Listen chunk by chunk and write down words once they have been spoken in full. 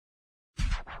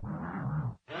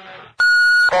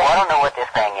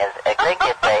I think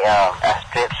it's a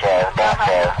strip show, dance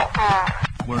show.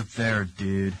 We're there,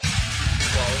 dude.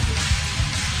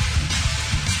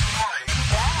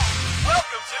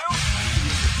 Welcome to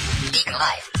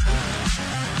DeaconLive.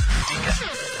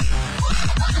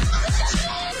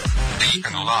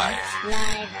 DeaconLive.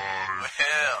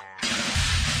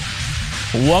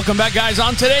 Welcome back, guys.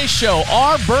 On today's show,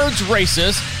 are birds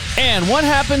racist? And what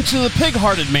happened to the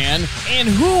pig-hearted man? And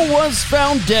who was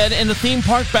found dead in the theme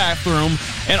park bathroom?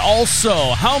 And also,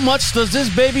 how much does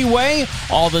this baby weigh?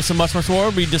 All this and much, much more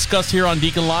will be discussed here on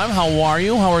DeaconLive. How are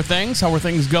you? How are things? How are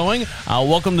things going?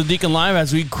 Welcome to DeaconLive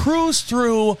as we cruise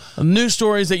through news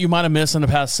stories that you might have missed in the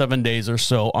past 7 days or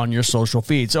so on your social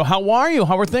feed. So how are you?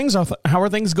 How are things? How are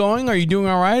things going? Are you doing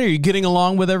all right? Are you getting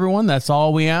along with everyone? That's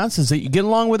all we ask, is that you get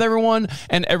along with everyone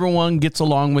and everyone gets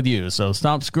along with you. So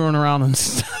stop screwing around and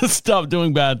stop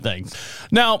doing bad things.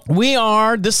 Now,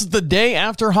 this is the day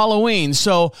after Halloween.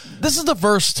 So this is the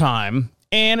first time,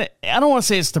 and I don't want to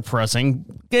say it's depressing.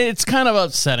 It's kind of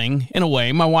upsetting in a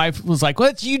way. My wife was like,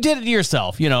 "What? You did it to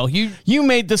yourself. You know, you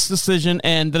made this decision,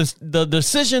 and the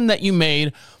decision that you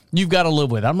made, you've got to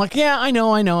live with it." I'm like, "Yeah, I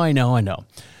know."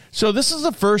 So this is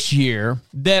the first year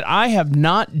that I have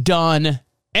not done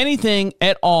anything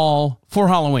at all for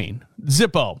Halloween.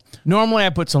 Zippo. Normally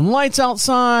I put some lights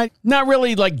outside, not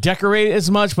really like decorate as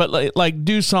much, but like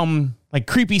do some like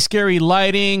creepy, scary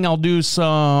lighting. I'll do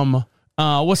some,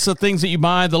 what's the things that you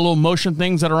buy, the little motion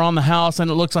things that are on the house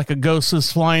and it looks like a ghost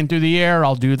is flying through the air.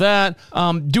 I'll do that.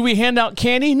 Do we hand out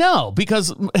candy? No,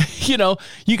 because,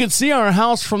 you can see our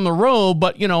house from the road,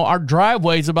 but, our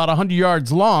driveway is about 100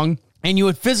 yards long. And you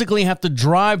would physically have to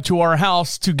drive to our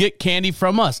house to get candy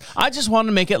from us. I just wanted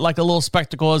to make it like a little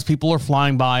spectacle as people are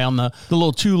flying by on the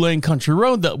little 2-lane country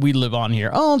road that we live on here.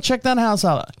 Oh, check that house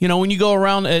out. When you go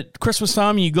around at Christmas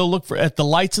time and you go look at the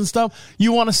lights and stuff,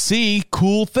 you want to see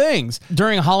cool things.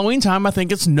 During Halloween time, I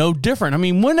think it's no different. I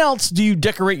mean, when else do you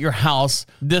decorate your house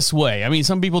this way? I mean,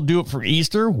 some people do it for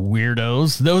Easter.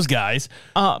 Weirdos, those guys.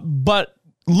 But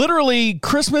literally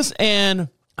Christmas and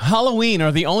Halloween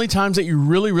are the only times that you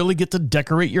really, really get to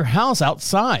decorate your house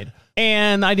outside.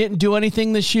 And I didn't do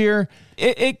anything this year.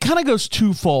 It kind of goes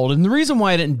twofold. And the reason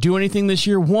why I didn't do anything this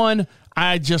year, one,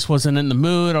 I just wasn't in the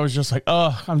mood. I was just like,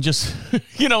 I'm just,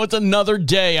 it's another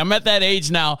day. I'm at that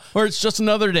age now where it's just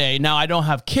another day. Now, I don't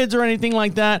have kids or anything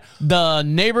like that. The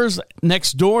neighbors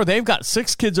next door, they've got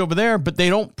 6 kids over there, but they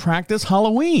don't practice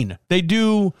Halloween. They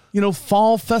do,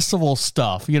 fall festival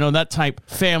stuff, that type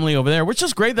family over there, which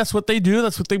is great. That's what they do.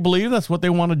 That's what they believe. That's what they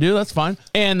want to do. That's fine.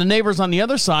 And the neighbors on the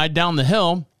other side down the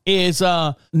hill is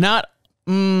not,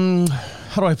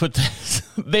 how do I put this?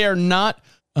 They are not,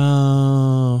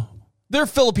 they're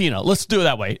Filipino. Let's do it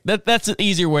that way. That's an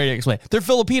easier way to explain. They're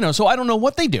Filipino, so I don't know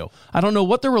what they do. I don't know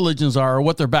what their religions are or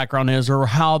what their background is or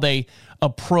how they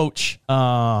approach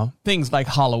things like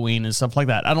Halloween and stuff like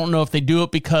that. I don't know if they do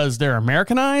it because they're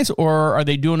Americanized or are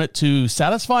they doing it to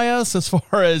satisfy us as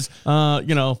far as,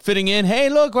 fitting in. Hey,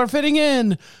 look, we're fitting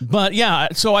in. But yeah,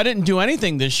 so I didn't do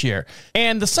anything this year.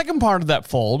 And the second part of that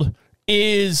fold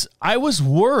is I was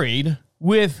worried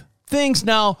with things.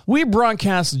 Now, we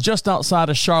broadcast just outside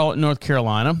of Charlotte, North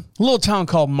Carolina, a little town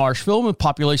called Marshville with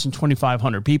population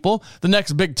 2,500 people. The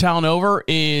next big town over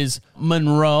is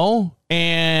Monroe,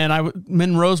 and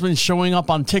Monroe's been showing up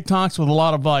on TikToks with a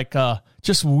lot of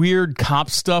just weird cop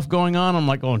stuff going on. I'm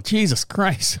like, oh, Jesus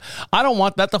Christ. I don't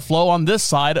want that to flow on this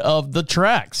side of the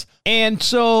tracks. And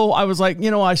so I was like,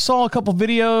 I saw a couple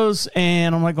videos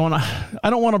and I'm like going, I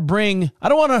don't want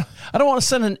to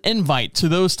send an invite to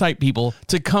those type people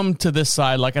to come to this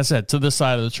side. Like I said, to this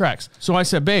side of the tracks. So I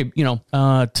said, babe,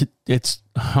 it's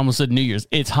I almost said New Year's.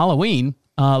 It's Halloween.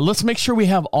 Let's make sure we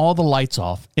have all the lights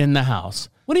off in the house.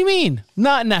 What do you mean?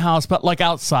 Not in the house, but like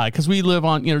outside, because we live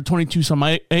on, 22 some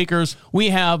acres. We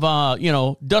have,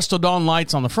 dusk till dawn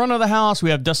lights on the front of the house.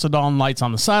 We have dusk till dawn lights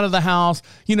on the side of the house,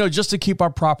 just to keep our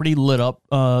property lit up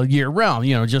year round,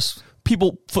 just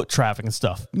people, foot traffic and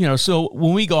stuff, so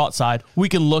when we go outside, we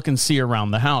can look and see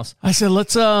around the house. I said,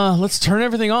 let's turn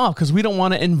everything off because we don't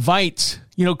want to invite,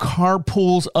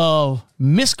 carpools of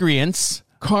miscreants,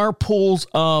 carpools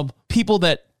of people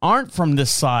that aren't from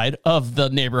this side of the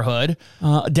neighborhood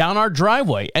down our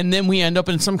driveway. And then we end up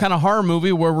in some kind of horror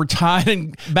movie where we're tied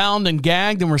and bound and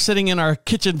gagged and we're sitting in our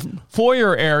kitchen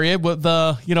foyer area with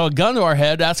a gun to our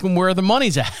head asking where the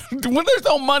money's at. When there's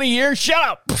no money here, shut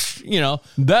up.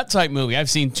 That type movie.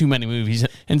 I've seen too many movies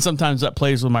and sometimes that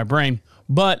plays with my brain.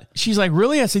 But she's like,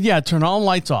 really? I said, yeah, turn all the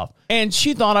lights off. And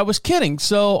she thought I was kidding.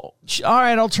 So, all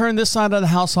right, I'll turn this side of the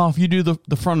house off. You do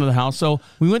the front of the house. So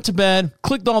we went to bed,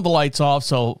 clicked all the lights off.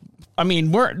 So I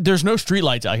mean, there's no street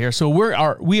lights out here, so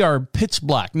we are pitch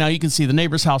black. Now you can see the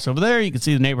neighbor's house over there. You can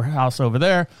see the neighbor's house over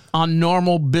there on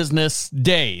normal business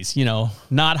days,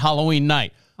 not Halloween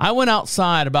night. I went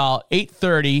outside about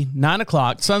 8:30, 9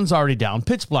 o'clock. Sun's already down,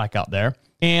 pitch black out there.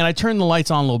 And I turned the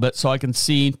lights on a little bit so I can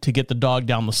see to get the dog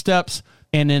down the steps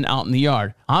and then out in the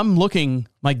yard. I'm looking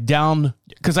like down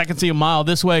because I can see a mile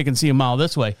this way. I can see a mile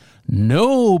this way.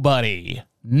 Nobody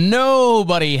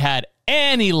had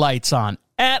any lights on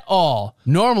at all.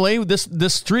 Normally,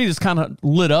 this street is kind of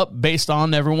lit up based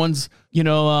on everyone's,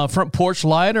 front porch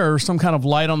light or some kind of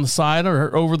light on the side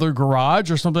or over their garage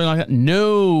or something like that.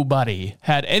 Nobody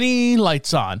had any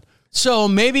lights on. So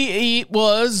maybe it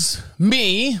was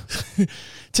me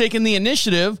taking the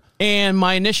initiative and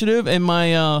my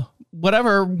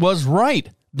whatever was right,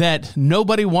 that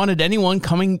nobody wanted anyone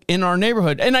coming in our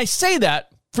neighborhood. And I say that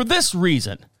for this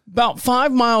reason. About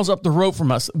 5 miles up the road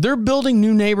from us, they're building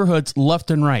new neighborhoods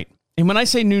left and right. And when I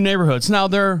say new neighborhoods, now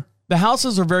the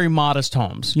houses are very modest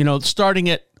homes, starting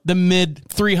at the mid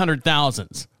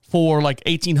 300,000s for like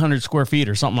 1,800 square feet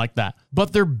or something like that.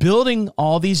 But they're building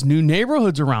all these new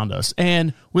neighborhoods around us.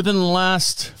 And within the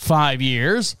last 5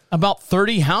 years, about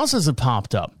 30 houses have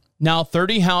popped up. Now,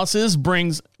 30 houses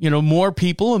brings, more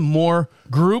people and more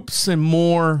groups and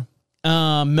more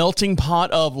melting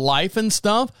pot of life and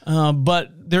stuff. But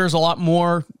there's a lot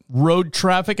more road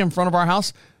traffic in front of our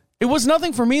house. It was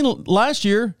nothing for me last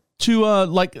year to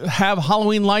have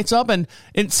Halloween lights up. And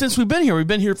since we've been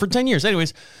here for 10 years.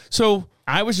 Anyways, so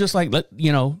I was just like,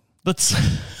 let's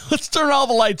turn all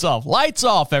the lights off. Lights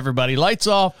off, everybody. Lights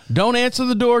off. Don't answer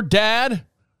the door, Dad.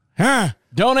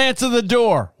 Don't answer the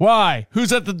door. Why?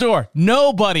 Who's at the door?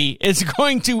 Nobody is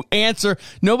going to answer.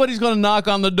 Nobody's going to knock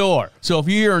on the door. So if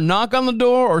you hear a knock on the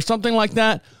door or something like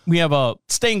that, we have a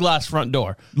stained glass front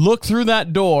door. Look through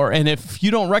that door, and if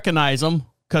you don't recognize him,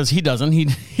 because he doesn't, he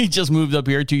just moved up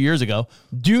here 2 years ago,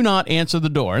 do not answer the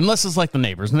door, unless it's like the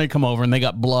neighbors, and they come over and they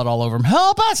got blood all over them.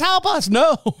 Help us.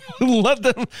 No, let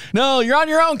them. No, you're on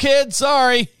your own, kid.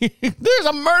 Sorry. There's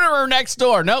a murderer next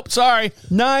door. Nope, sorry.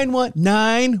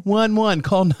 911.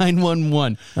 Call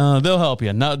 911. They'll help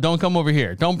you. No, don't come over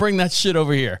here. Don't bring that shit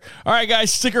over here. All right,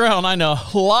 guys, stick around. I know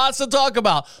lots to talk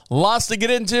about, lots to get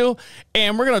into,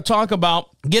 and we're going to talk about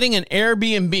getting an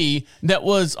Airbnb that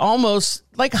was almost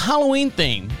like a Halloween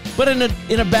theme, but in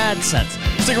a bad sense.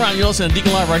 Stick around. You're listening to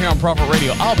Deacon Live right here on Prophet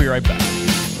Radio. I'll be right back.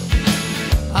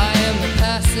 I am the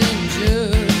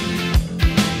passenger,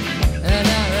 and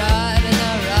I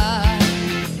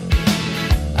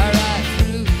ride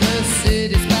through the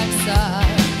city's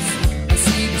backsides. I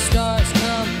see the stars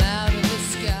come out of the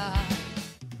sky.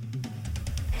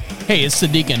 Hey, it's the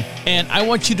Deacon, and I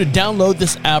want you to download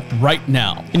this app right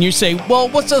now. And you say, well,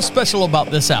 what's so special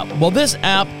about this app? Well, this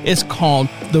app is called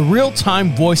the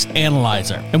Real-Time Voice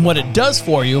Analyzer. And what it does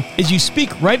for you is you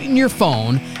speak right in your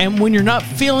phone, and when you're not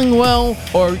feeling well,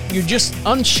 or you're just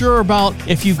unsure about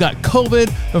if you've got COVID,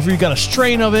 or if you've got a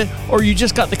strain of it, or you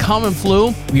just got the common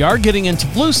flu, we are getting into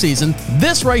flu season,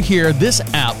 this right here, this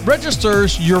app,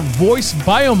 registers your voice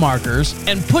biomarkers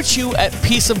and puts you at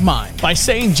peace of mind by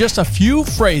saying just a few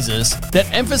phrases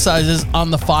that emphasizes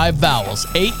on the 5 vowels,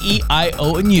 A, E, I,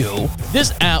 O, and U.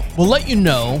 This app will let you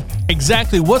know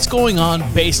exactly what's going on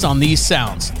based on these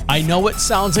sounds. I know it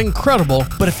sounds incredible,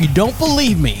 but if you don't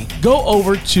believe me, go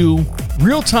over to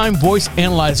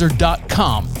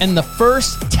realtimevoiceanalyzer.com, and the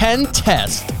first 10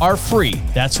 tests are free.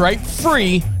 That's right,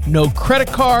 free. No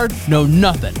credit card, no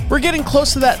nothing. We're getting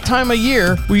close to that time of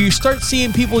year where you start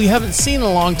seeing people you haven't seen in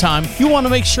a long time. You want to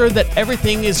make sure that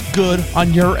everything is good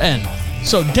on your end.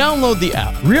 So download the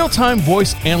app,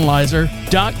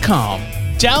 realtimevoiceanalyzer.com.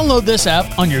 Download this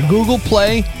app on your Google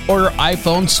Play or your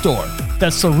iPhone store.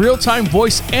 That's the Real-Time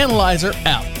Voice Analyzer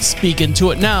app. Speak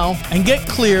into it now and get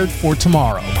cleared for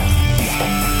tomorrow.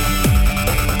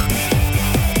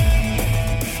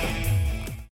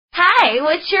 Hi,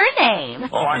 what's your name?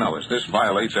 All I know is this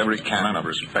violates every canon of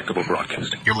respectable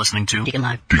broadcasting. You're listening to Deacon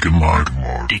Live. Deacon Live.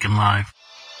 Deacon Live.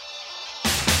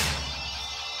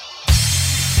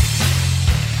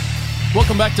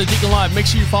 Welcome back to Deacon Live. Make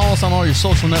sure you follow us on all your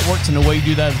social networks, and the way you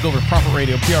do that is go over to Prophet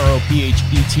Radio,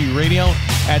 PROPHET Radio.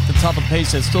 At the top of the page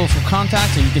says social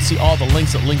contacts, and you can see all the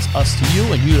links that links us to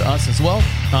you and you to us as well.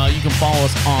 You can follow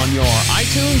us on your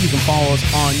iTunes. You can follow us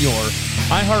on your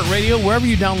iHeartRadio. Wherever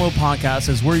you download podcasts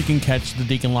is where you can catch the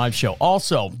Deacon Live show.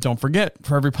 Also, don't forget,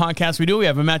 for every podcast we do, we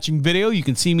have a matching video. You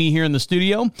can see me here in the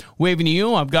studio waving to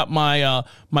you. I've got my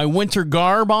my winter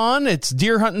garb on. It's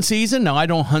deer hunting season. Now, I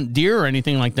don't hunt deer or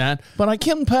anything like that, but I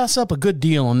can't pass up a good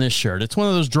deal on this shirt. It's one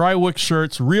of those dry wick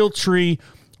shirts, Real Tree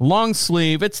long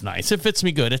sleeve. It's nice. It fits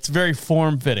me good. It's very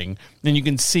form-fitting. And you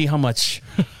can see how much,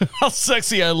 how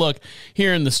sexy I look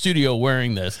here in the studio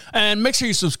wearing this. And make sure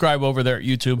you subscribe over there at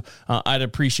YouTube. I'd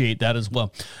appreciate that as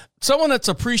well. Someone that's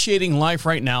appreciating life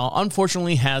right now,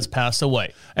 unfortunately, has passed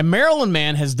away. A Maryland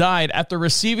man has died after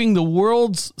receiving the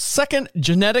world's second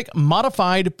genetic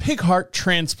modified pig heart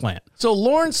transplant. So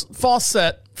Lawrence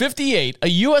Fawcett, 58, a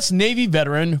U.S. Navy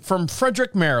veteran from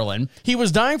Frederick, Maryland. He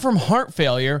was dying from heart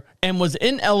failure and was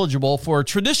ineligible for a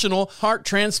traditional heart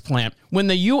transplant when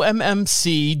the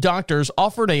UMMC doctors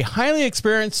offered a highly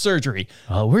experienced surgery.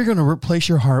 We're going to replace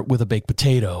your heart with a baked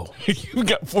potato. You've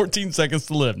got 14 seconds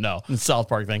to live. No, the South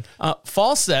Park thing.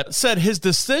 Fawcett said his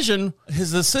decision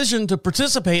to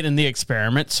participate in the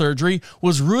experiment surgery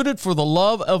was rooted for the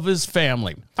love of his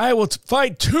family. I will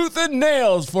fight tooth and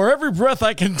nails for every breath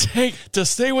I can take to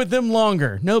stay with them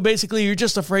longer. No, basically, you're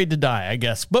just afraid to die, I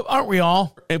guess. But aren't we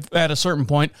all at a certain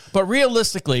point? But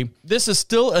realistically, this is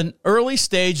still an early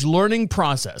stage learning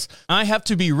process. I have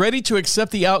to be ready to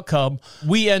accept the outcome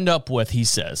we end up with, he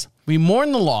says. We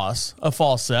mourn the loss of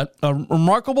Fawcett, a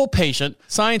remarkable patient,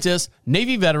 scientist,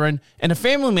 Navy veteran, and a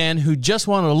family man who just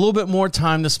wanted a little bit more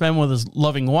time to spend with his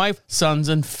loving wife, sons,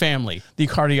 and family. The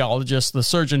cardiologist, the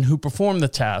surgeon who performed the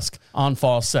task on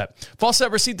Fawcett.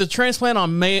 Fawcett received the transplant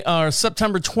on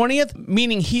September 20th,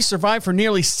 meaning he survived for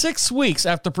nearly 6 weeks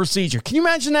after the procedure. Can you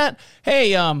imagine that?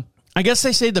 Hey, I guess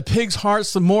they say the pig's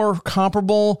heart's the more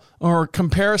comparable or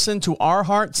comparison to our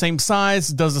heart. Same size,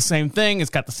 does the same thing. It's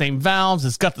got the same valves.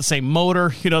 It's got the same motor,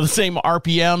 the same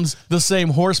RPMs, the same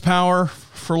horsepower,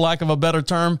 for lack of a better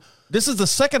term. This is the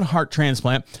second heart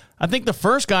transplant. I think the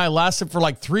first guy lasted for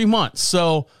like 3 months.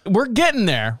 So we're getting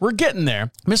there. We're getting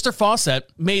there. Mr. Fawcett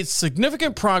made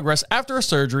significant progress after a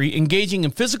surgery, engaging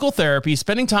in physical therapy,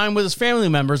 spending time with his family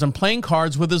members, and playing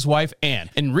cards with his wife, Anne.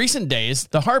 In recent days,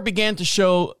 the heart began to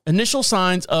show initial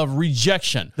signs of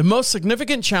rejection, the most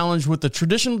significant challenge with the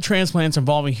traditional transplants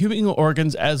involving human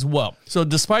organs as well. So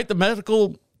despite the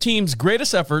medical team's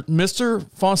greatest effort, Mr.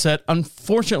 Fawcett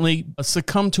unfortunately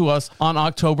succumbed to us on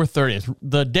October 30th,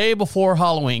 the day before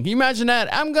Halloween. Can you imagine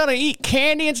that? I'm going to eat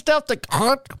candy and stuff to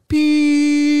copy.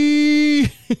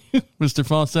 Mr.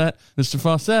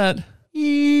 Fawcett,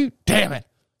 damn it.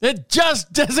 It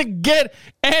just doesn't get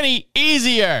any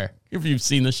easier. If you've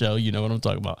seen the show, you know what I'm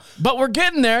talking about. But we're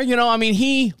getting there. He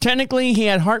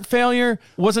had heart failure,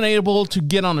 wasn't able to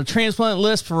get on a transplant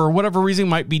list for whatever reason,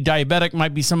 might be diabetic,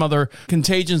 might be some other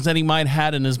contagions that he might have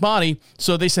had in his body.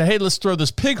 So they said, hey, let's throw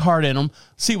this pig heart in him,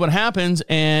 see what happens.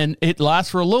 And it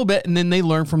lasts for a little bit, and then they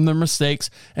learn from their mistakes,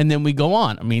 and then we go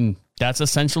on. That's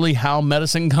essentially how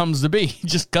medicine comes to be.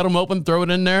 Just cut them open, throw it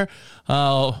in there,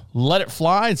 let it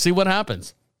fly, and see what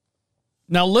happens.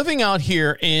 Now, living out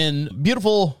here in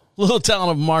beautiful little town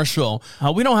of Marshall,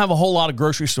 we don't have a whole lot of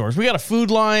grocery stores. We got a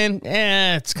Food Lion.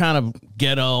 It's kind of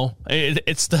ghetto.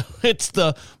 It's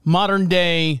the modern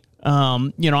day.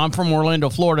 I'm from Orlando,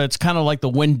 Florida. It's kind of like the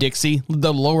Winn-Dixie,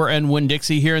 the lower end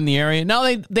Winn-Dixie here in the area.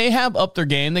 Now they have upped their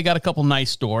game. They got a couple nice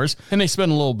stores, and they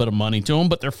spend a little bit of money to them,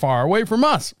 but they're far away from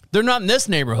us. They're not in this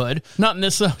neighborhood, not in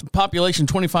this population,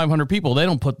 2,500 people. They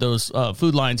don't put those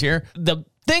Food Lions here. The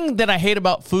thing that I hate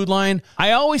about Food Lion,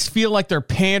 I always feel like they're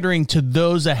pandering to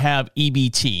those that have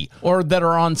EBT or that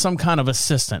are on some kind of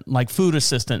assistant, like food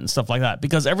assistant and stuff like that,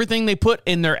 because everything they put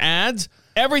in their ads,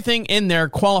 everything in there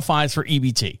qualifies for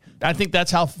EBT. I think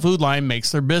that's how Food Lion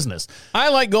makes their business. I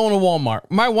like going to Walmart.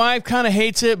 My wife kind of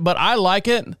hates it, but I like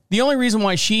it. The only reason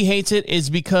why she hates it is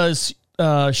because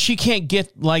she can't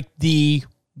get like the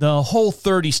Whole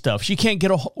 30 stuff. She can't get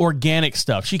organic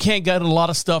stuff. She can't get a lot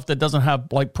of stuff that doesn't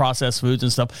have like processed foods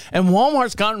and stuff. And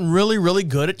Walmart's gotten really, really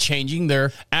good at changing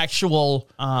their actual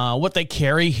what they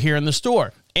carry here in the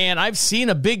store. And I've seen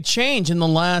a big change in the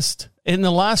last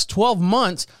 12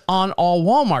 months on all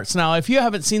Walmarts. Now, if you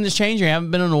haven't seen this change or you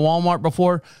haven't been in a Walmart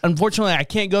before, unfortunately, I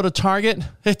can't go to Target.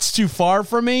 It's too far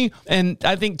from me. And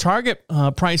I think Target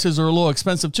prices are a little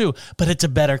expensive too. But it's a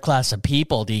better class of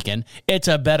people, Deacon. It's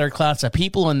a better class of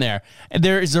people in there. And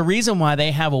there is a reason why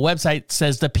they have a website that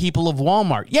says the people of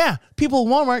Walmart. Yeah, people of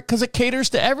Walmart, because it caters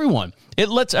to everyone. It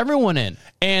lets everyone in.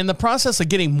 And the process of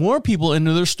getting more people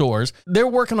into their stores, they're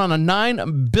working on a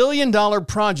 $9 billion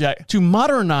project to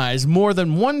modernize more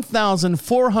than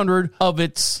 1,400 of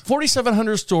its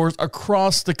 4,700 stores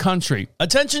across the country.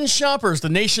 Attention shoppers, the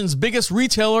nation's biggest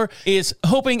retailer is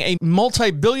hoping a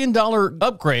multi-billion-dollar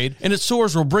upgrade in its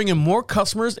stores will bring in more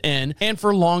customers in and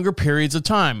for longer periods of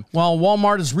time. While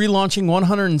Walmart is relaunching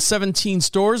 117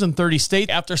 stores in 30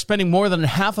 states after spending more than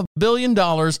 $500 million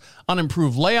on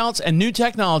improved layouts and new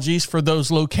technologies for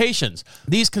those locations.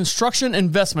 These construction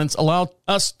investments allow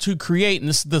us to create, and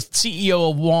this is the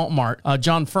CEO of Walmart,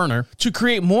 John Furner, to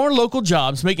create more local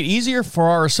jobs, make it easier for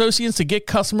our associates to get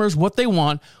customers what they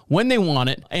want, when they want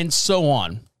it, and so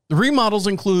on. The remodels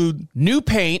include new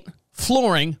paint,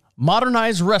 flooring,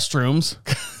 modernized restrooms.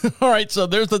 All right, so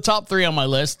there's the top 3 on my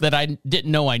list that I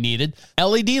didn't know I needed.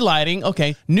 LED lighting,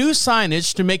 okay. New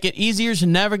signage to make it easier to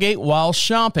navigate while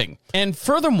shopping. And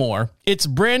furthermore, its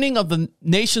branding of the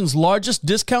nation's largest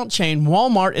discount chain,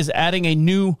 Walmart, is adding a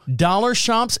new dollar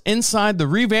shops inside the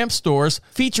revamped stores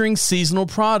featuring seasonal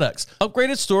products.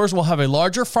 Upgraded stores will have a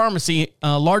larger pharmacy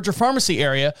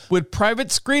area with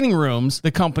private screening rooms,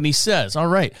 the company says. All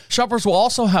right. Shoppers will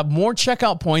also have more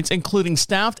checkout points, including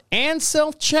staffed and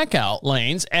self-checkout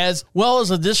lanes, as well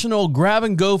as additional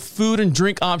grab-and-go food and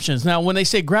drink options. Now, when they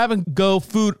say grab-and-go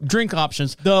food, drink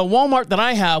options, the Walmart that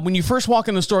I have, when you first walk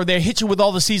in the store, they hit you with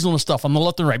all the seasonal stuff on the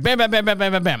left and right. Bam, bam, bam, bam,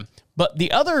 bam, bam, bam. But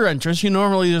the other entrance,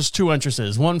 normally there's 2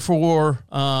 entrances. One for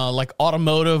like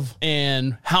automotive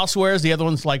and housewares. The other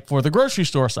one's like for the grocery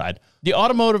store side. The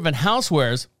automotive and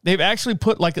housewares, they've actually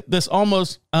put like this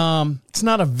almost, it's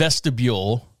not a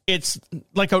vestibule. It's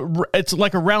like a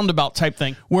roundabout type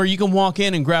thing where you can walk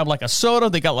in and grab like a soda.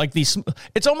 They got like these,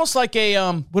 it's almost like a,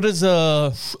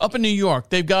 up in New York,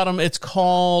 they've got them, it's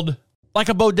called like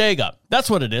a bodega. That's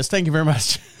what it is. Thank you very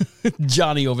much.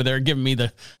 Johnny over there giving me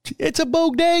it's a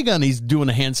bodega, and he's doing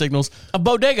the hand signals. A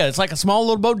bodega, it's like a small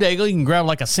little bodega. You can grab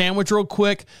like a sandwich real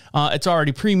quick. It's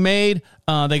already pre-made.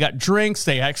 They got drinks.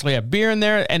 They actually have beer in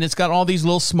there, and it's got all these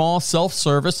little small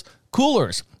self-service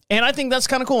coolers. And I think that's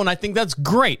kind of cool, and I think that's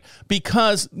great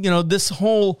because, this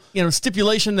whole,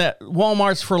 stipulation that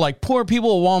Walmart's for like poor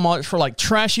people, Walmart's for like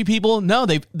trashy people. No,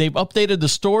 they've updated the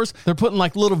stores. They're putting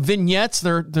like little vignettes.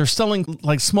 They're selling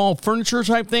like small furniture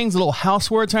type things, little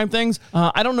houseware type things.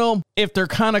 I don't know if they're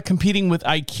kind of competing with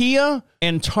IKEA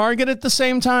and Target at the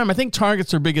same time. I think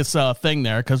Target's their biggest thing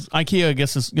there because IKEA, I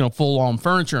guess, is, full-on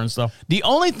furniture and stuff. The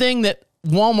only thing that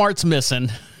Walmart's missing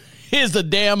is the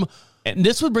damn... And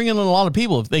this would bring in a lot of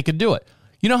people if they could do it.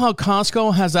 You know how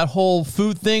Costco has that whole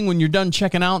food thing when you're done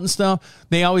checking out and stuff?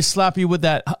 They always slap you with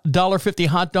that $1.50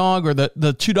 hot dog or the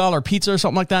 $2 pizza or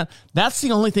something like that. That's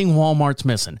the only thing Walmart's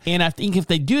missing. And I think if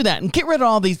they do that and get rid of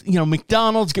all these,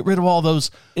 McDonald's, get rid of all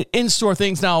those in-store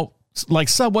things now, like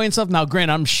Subway and stuff. Now,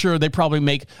 granted, I'm sure they probably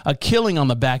make a killing on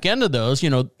the back end of those,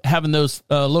 having those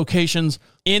locations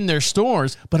in their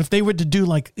stores. But if they were to do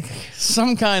like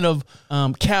some kind of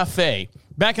cafe.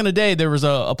 Back in the day, there was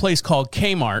a place called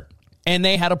Kmart, and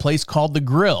they had a place called The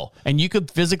Grill. And you could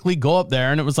physically go up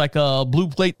there, and it was like a blue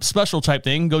plate special type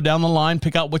thing. Go down the line,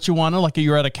 pick out what you wanted, like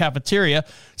you were at a cafeteria,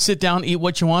 sit down, eat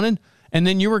what you wanted, and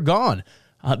then you were gone.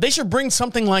 They should bring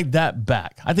something like that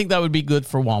back. I think that would be good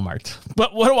for Walmart.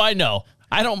 But what do I know?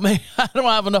 I don't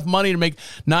have enough money to make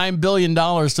 $9 billion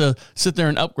to sit there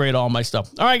and upgrade all my stuff.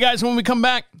 All right, guys, when we come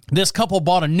back, this couple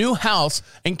bought a new house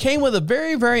and came with a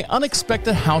very, very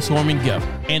unexpected housewarming gift.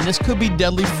 And this could be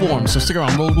deadly form, so stick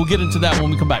around. We'll get into that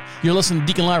when we come back. You're listening to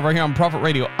Deacon Live right here on Prophet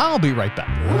Radio. I'll be right back.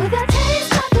 With a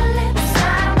taste of your lips,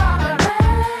 I'm on a ride.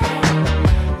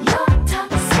 You're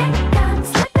toxic, I'm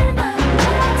slipping away.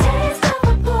 With a taste of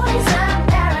a poison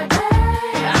paradise.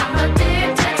 I'm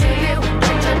addicted to you.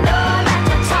 Don't you know that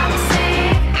you're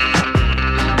toxic?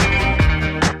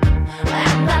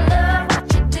 And I love what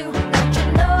you do. Don't you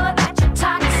know that you're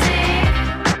toxic?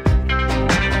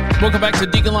 Welcome back to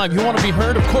Deacon Live. You want to be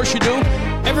heard? Of course you do.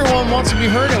 Everyone wants to be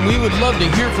heard, and we would love to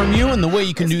hear from you. And the way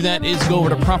you can do that is go over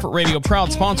to Prophet Radio,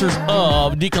 proud sponsors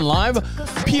of Deacon Live,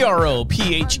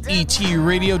 PROPHET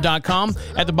radio.com.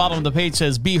 At the bottom of the page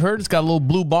says Be Heard. It's got a little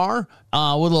blue bar with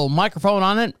a little microphone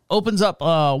on it. Opens up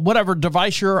whatever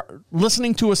device you're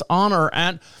listening to us on or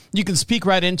at. You can speak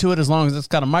right into it as long as it's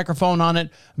got a microphone on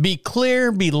it. Be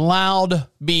clear, be loud,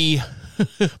 be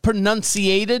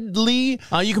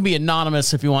pronunciatedly. You can be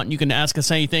anonymous if you want. You can ask us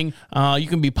anything. You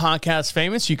can be podcast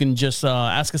famous. You can just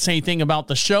ask us anything about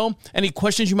the show, any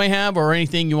questions you may have, or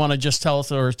anything you want to just tell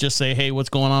us, or just say, hey, what's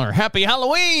going on, or happy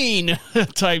Halloween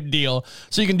type deal.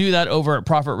 So you can do that over at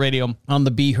Prophet Radio on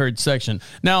the Be Heard section.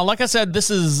 Now, like I said,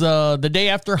 this is the day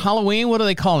after Halloween. What do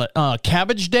they call it?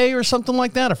 Cabbage Day or something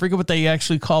like that? I forget what they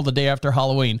actually call the day after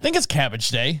Halloween. I think it's Cabbage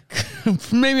Day.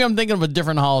 Maybe I'm thinking of a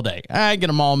different holiday. I get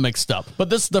them all mixed up. But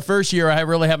this is the first year I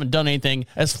really haven't done anything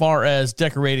as far as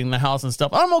decorating the house and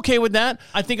stuff. I'm okay with that.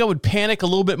 I think I would panic a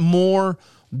little bit more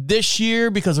this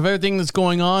year because of everything that's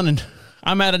going on, and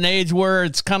I'm at an age where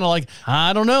it's kind of like,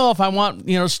 I don't know if I want,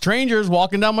 strangers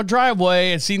walking down my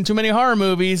driveway. I've seen too many horror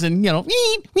movies and,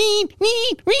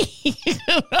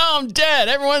 I'm dead.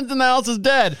 Everyone in the house is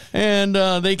dead. And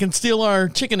they can steal our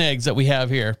chicken eggs that we have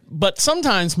here. But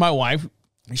sometimes my wife,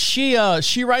 she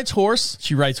rides horses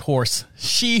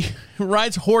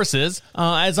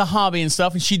as a hobby and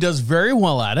stuff, and she does very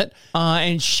well at it.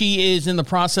 And she is in the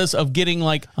process of getting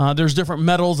there's different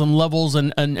medals and levels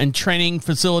and training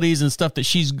facilities and stuff that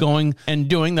she's going and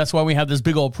doing. That's why we have this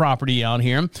big old property out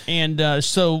here. And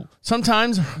so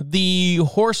sometimes the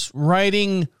horse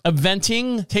riding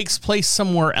eventing takes place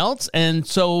somewhere else, and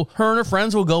so her and her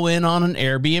friends will go in on an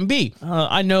Airbnb.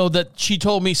 I know that she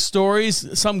told me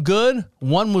stories, some good.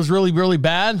 One was really, really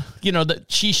bad. That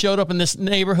she showed up in this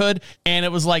neighborhood, and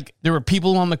it was like there were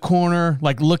people on the corner,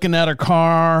 looking at her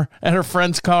car, at her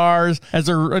friends' cars, and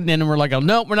we're like, oh,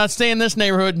 nope, we're not staying in this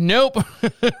neighborhood. Nope.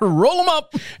 Roll them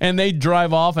up. And they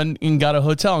drive off and got a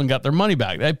hotel and got their money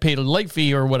back. They paid a late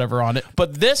fee or whatever on it.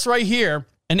 But this right here,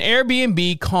 an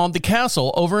Airbnb called The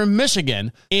Castle over in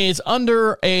Michigan, is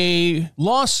under a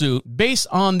lawsuit based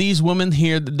on these women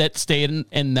here that stayed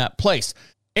in that place.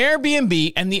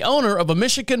 Airbnb and the owner of a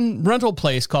Michigan rental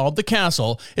place called The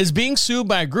Castle is being sued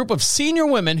by a group of senior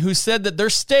women who said that their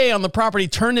stay on the property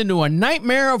turned into a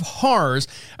nightmare of horrors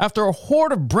after a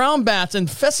horde of brown bats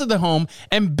infested the home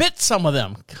and bit some of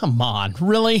them. Come on,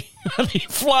 really? Are they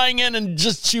flying in and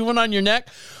just chewing on your neck?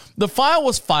 The file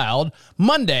was filed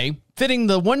Monday, fitting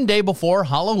the one day before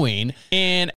Halloween,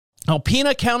 in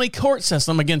Alpena County court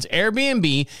system against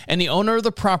Airbnb and the owner of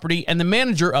the property and the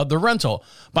manager of the rental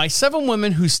by 7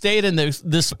 women who stayed in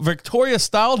this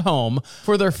Victoria-styled home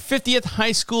for their 50th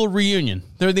high school reunion.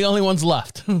 They're the only ones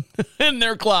left in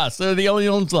their class. They're the only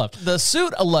ones left. The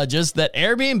suit alleges that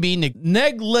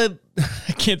Airbnb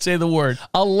I can't say the word,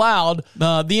 allowed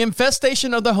the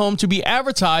infestation of the home to be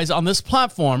advertised on this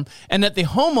platform, and that the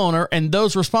homeowner and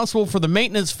those responsible for the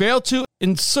maintenance failed to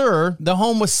ensure the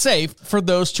home was safe for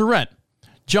those to rent.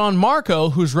 John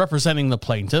Marco, who's representing the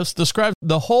plaintiffs, described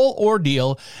the whole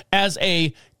ordeal as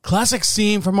a classic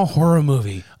scene from a horror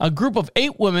movie. A group of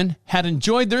 8 women had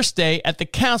enjoyed their stay at the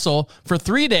castle for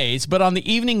 3 days, but on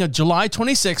the evening of July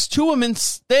 26, 2 women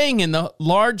staying in the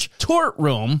large turret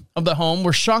room of the home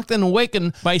were shocked and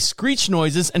awakened by screech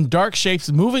noises and dark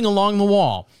shapes moving along the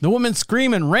wall. The women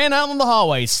screamed and ran out in the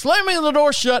hallway, slamming the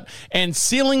door shut and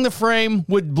sealing the frame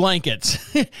with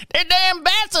blankets. There damn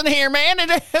bats in here, man.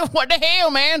 What the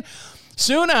hell, man?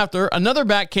 Soon after, another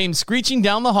bat came screeching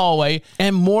down the hallway,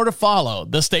 and more to follow,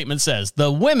 the statement says.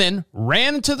 The women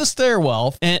ran to the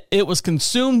stairwell, and it was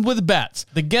consumed with bats.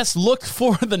 The guests looked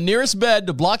for the nearest bed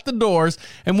to block the doors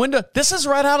and window. This is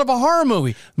right out of a horror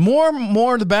movie. More and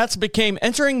more, the bats became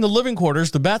entering the living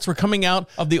quarters. The bats were coming out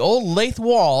of the old lath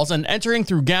walls and entering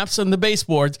through gaps in the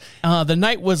baseboards. The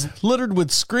night was littered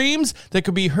with screams that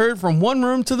could be heard from one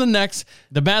room to the next.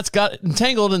 The bats got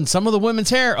entangled in some of the women's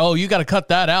hair. Oh, you got to cut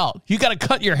that out. You got to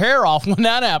cut your hair off when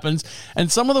that happens. And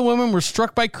some of the women were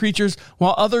struck by creatures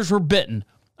while others were bitten.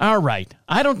 All right.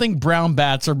 I don't think brown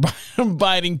bats are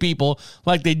biting people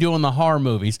like they do in the horror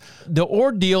movies. The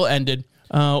ordeal ended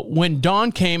when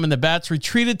dawn came and the bats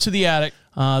retreated to the attic,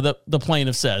 the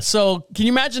plaintiff says. So can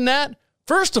you imagine that?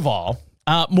 First of all,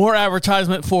 more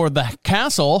advertisement for the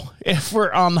castle if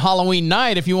we're on Halloween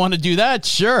night. If you want to do that,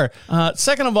 sure.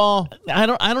 Second of all, I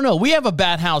don't know. We have a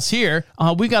bat house here.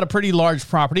 We got a pretty large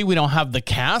property. We don't have the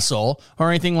castle or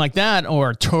anything like that,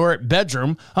 or a turret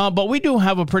bedroom, but we do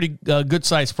have a pretty good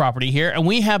sized property here, and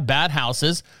we have bat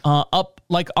houses up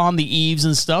on the eaves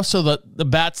and stuff, so that the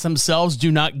bats themselves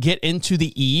do not get into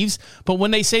the eaves. But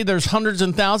when they say there's hundreds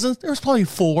and thousands, there's probably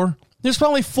 4. There's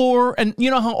probably 4, and you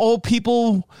know how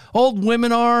old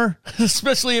women are,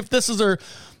 especially if this is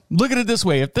look at it this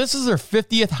way, if this is their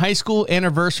 50th high school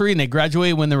anniversary and they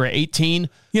graduated when they were 18,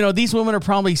 these women are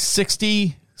probably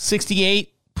 60,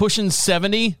 68, pushing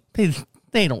 70.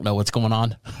 They don't know what's going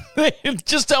on.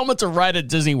 Just tell them it's a ride at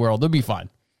Disney World. They'll be fine.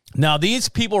 Now, these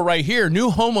people right here, new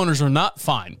homeowners, are not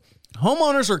fine.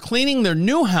 Homeowners are cleaning their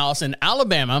new house in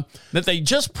Alabama that they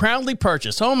just proudly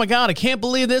purchased. Oh my God, I can't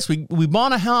believe this. We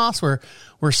bought a house.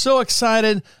 We're so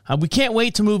excited. We can't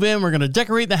wait to move in. We're going to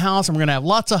decorate the house, and we're going to have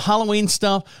lots of Halloween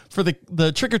stuff for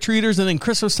the trick-or-treaters, and then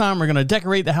Christmas time, we're going to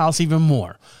decorate the house even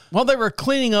more. While they were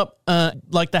cleaning up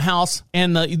the house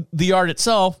and the yard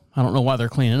itself, I don't know why they're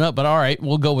cleaning up, but all right,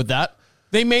 we'll go with that.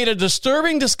 They made a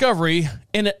disturbing discovery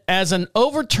as an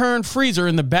overturned freezer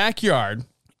in the backyard.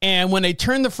 And when they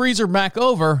turned the freezer back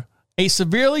over, a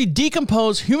severely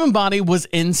decomposed human body was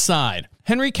inside.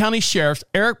 Henry County Sheriff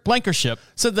Eric Blankenship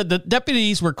said that the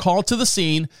deputies were called to the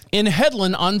scene in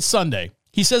Headland on Sunday.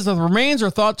 He says that the remains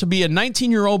are thought to be a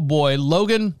 19-year-old boy,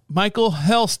 Logan Michael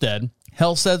Hellstead.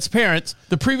 Hellstead's parents,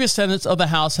 the previous tenants of the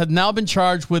house, had now been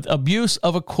charged with abuse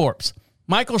of a corpse.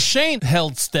 Michael Shane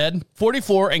Hellstead,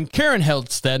 44, and Karen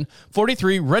Hellstead,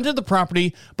 43, rented the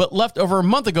property but left over a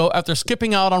month ago after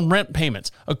skipping out on rent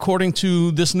payments, according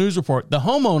to this news report. The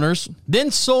homeowners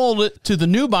then sold it to the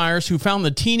new buyers who found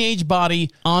the teenage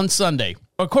body on Sunday.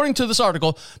 According to this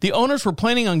article, the owners were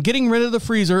planning on getting rid of the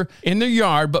freezer in their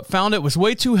yard, but found it was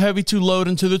way too heavy to load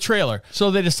into the trailer. So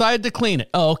they decided to clean it.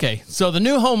 Oh, okay. So the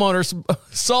new homeowners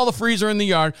saw the freezer in the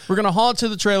yard. We're going to haul it to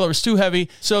the trailer. It was too heavy.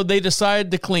 So they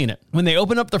decided to clean it. When they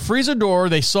opened up the freezer door,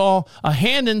 they saw a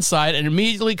hand inside and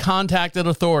immediately contacted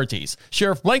authorities.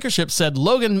 Sheriff Blankenship said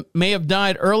Logan may have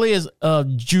died early as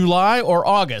July or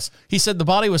August. He said the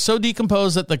body was so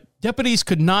decomposed that the deputies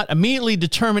could not immediately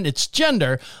determine its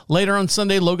gender. Later on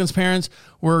Sunday, Logan's parents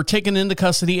were taken into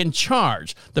custody and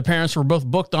charged. The parents were both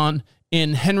booked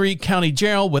in Henry County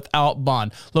Jail without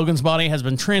bond. Logan's body has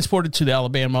been transported to the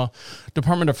Alabama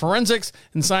Department of Forensics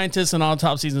and Scientists and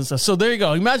autopsies and stuff. So there you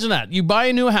go. Imagine that. You buy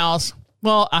a new house.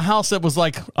 Well, a house that was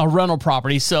like a rental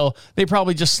property. So they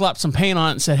probably just slapped some paint on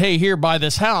it and said, hey, here, buy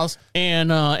this house.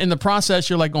 And in the process,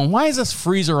 you're like going, why is this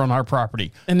freezer on our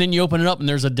property? And then you open it up and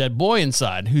there's a dead boy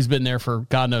inside who's been there for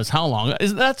God knows how long.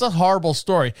 That's a horrible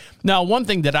story. Now, one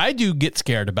thing that I do get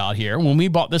scared about here, when we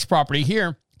bought this property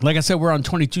here, like I said, we're on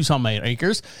 22-some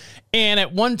acres. And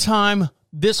at one time,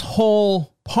 this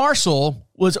whole parcel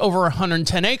was over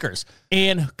 110 acres.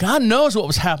 And God knows what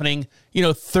was happening,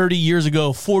 30 years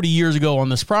ago, 40 years ago on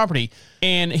this property.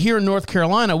 And here in North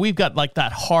Carolina, we've got like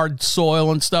that hard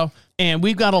soil and stuff. And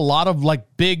we've got a lot of like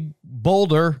big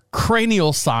boulder,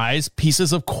 cranial size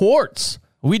pieces of quartz.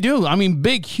 We do. I mean,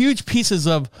 big, huge pieces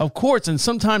of quartz. And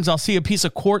sometimes I'll see a piece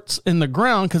of quartz in the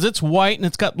ground because it's white and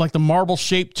it's got like the marble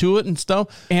shape to it and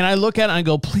stuff. And I look at it and I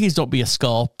go, please don't be a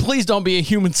skull. Please don't be a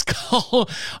human skull.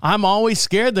 I'm always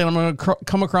scared that I'm going to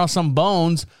come across some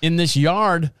bones in this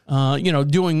yard,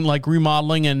 doing like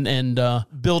remodeling and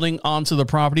building onto the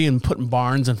property and putting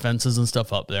barns and fences and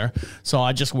stuff up there. So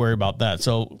I just worry about that.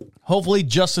 So hopefully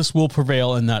justice will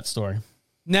prevail in that story.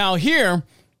 Now here,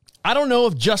 I don't know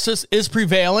if justice is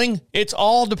prevailing. It's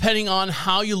all depending on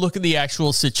how you look at the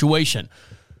actual situation.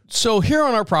 So here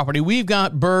on our property, we've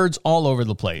got birds all over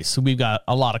the place. So we've got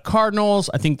a lot of cardinals.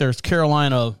 I think there's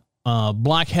Carolina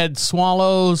blackhead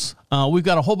swallows. We've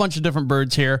got a whole bunch of different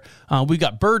birds here. We've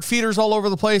got bird feeders all over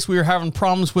the place. We were having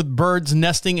problems with birds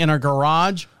nesting in our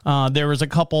garage. There was a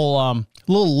couple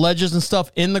little ledges and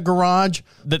stuff in the garage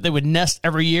that they would nest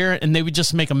every year, and they would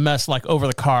just make a mess like over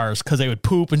the cars because they would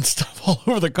poop and stuff all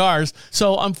over the cars.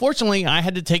 So unfortunately, I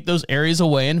had to take those areas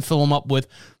away and fill them up with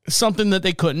something that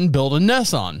they couldn't build a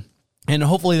nest on. And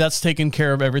hopefully that's taken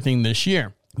care of everything this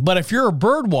year. But if you're a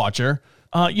bird watcher,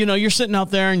 you're sitting out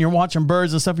there and you're watching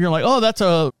birds and stuff. And you're like, oh, that's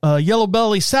a yellow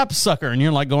belly sapsucker. And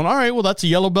you're like going, all right, well, that's a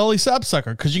yellow belly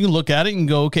sapsucker. Because you can look at it and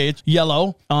go, okay, it's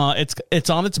yellow. It's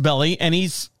on its belly and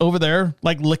he's over there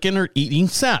like licking or eating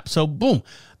sap. So boom,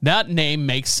 that name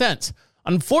makes sense.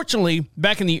 Unfortunately,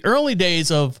 back in the early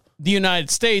days of the United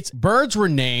States, birds were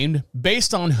named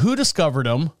based on who discovered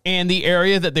them and the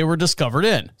area that they were discovered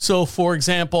in. So for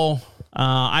example,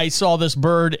 I saw this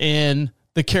bird in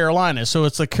the Carolinas, so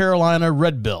it's the Carolina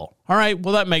redbill. All right,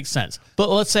 well, that makes sense. But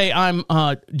let's say I'm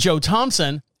Joe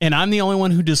Thompson, and I'm the only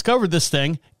one who discovered this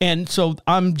thing, and so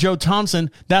I'm Joe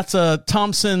Thompson. That's a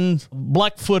Thompson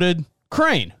black-footed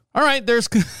crane. All right,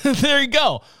 there you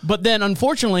go. But then,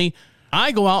 unfortunately,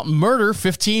 I go out and murder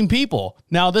 15 people.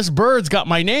 Now, this bird's got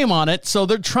my name on it, so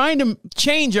they're trying to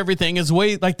change everything as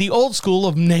way like the old school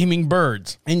of naming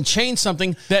birds and change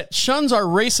something that shuns our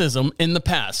racism in the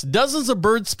past. Dozens of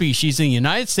bird species in the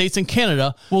United States and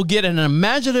Canada will get an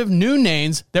imaginative new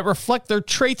names that reflect their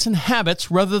traits and habits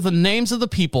rather than names of the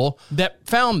people that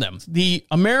found them. The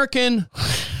American...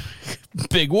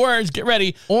 big words, get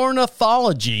ready.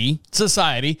 Ornithology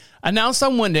Society announced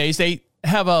on Wednesdays they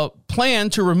have a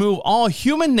plan to remove all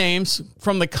human names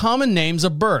from the common names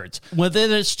of birds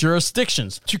within its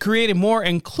jurisdictions to create a more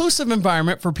inclusive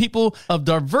environment for people of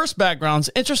diverse backgrounds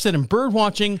interested in bird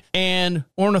watching and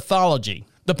ornithology.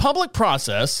 The public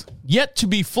process, yet to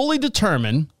be fully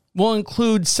determined, will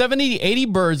include 70 to 80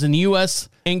 birds in the U.S.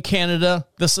 and Canada,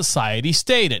 the society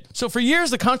stated. So for years,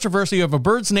 the controversy of a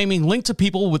bird's naming linked to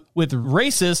people with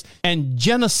racist and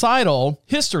genocidal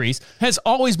histories has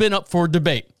always been up for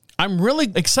debate. I'm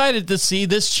really excited to see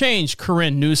this change,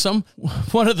 Corinne Newsom,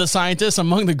 one of the scientists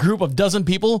among the group of dozen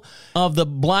people of the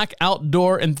Black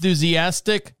Outdoor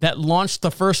Enthusiastic that launched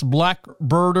the first Black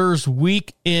Birders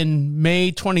Week in May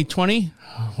 2020.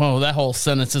 Whoa, that whole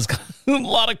sentence has got a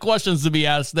lot of questions to be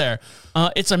asked there.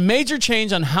 It's a major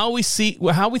change on how we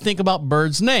think about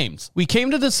birds' names. We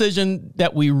came to the decision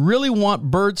that we really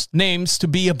want birds' names to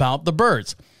be about the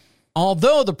birds.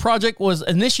 Although the project was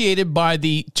initiated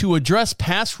to address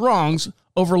past wrongs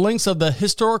over links of the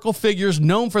historical figures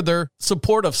known for their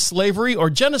support of slavery or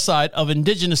genocide of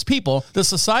indigenous people, the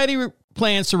society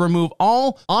plans to remove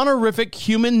all honorific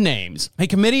human names. A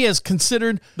committee has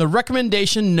considered the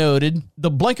recommendation noted. The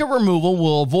blanket removal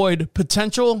will avoid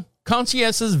potential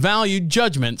conscientious value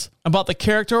judgments about the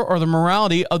character or the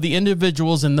morality of the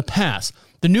individuals in the past.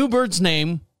 The new bird's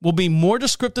name will be more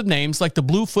descriptive names like the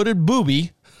blue-footed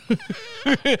booby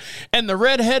and the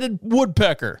red-headed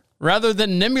woodpecker, rather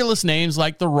than nebulous names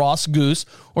like the Ross goose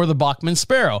or the Bachman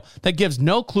sparrow that gives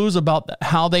no clues about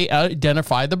how they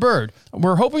identify the bird.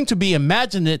 We're hoping to be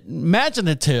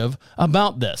imaginative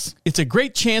about this. It's a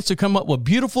great chance to come up with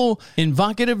beautiful,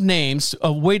 evocative names,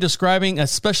 a way describing a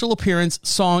special appearance,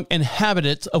 song, and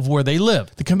habitats of where they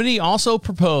live. The committee also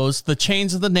proposed the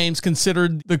change of the names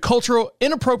considered the cultural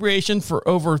inappropriation for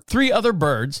over 3 other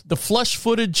birds, the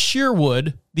flesh-footed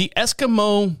shearwood, the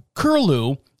Eskimo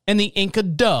curlew, and the Inca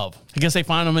dove. I guess they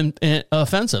find them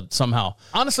offensive somehow.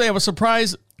 Honestly, I was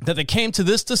surprised that they came to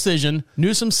this decision.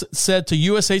 Newsom said to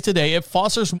USA Today, it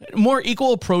fosters a more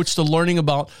equal approach to learning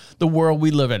about the world we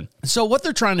live in. So what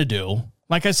they're trying to do,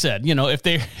 like I said,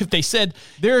 if they said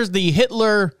there's the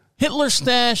Hitler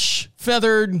stash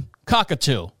feathered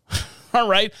cockatoo. All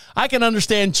right, I can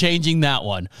understand changing that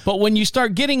one. But when you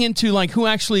start getting into like who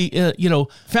actually,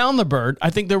 found the bird, I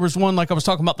think there was one, like I was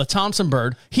talking about the Thompson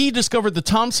bird. He discovered the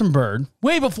Thompson bird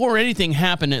way before anything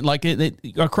happened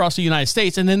across the United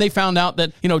States. And then they found out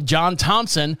that, John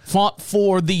Thompson fought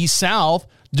for the South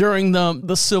during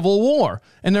the Civil War.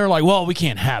 And they're like, well, we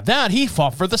can't have that. He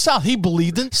fought for the South. He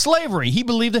believed in slavery.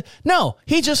 No,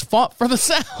 he just fought for the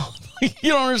South.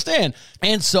 You don't understand.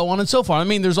 And so on and so forth. I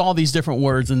mean, there's all these different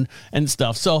words and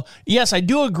stuff. So, yes, I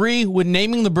do agree with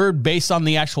naming the bird based on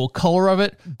the actual color of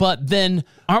it. But then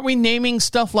aren't we naming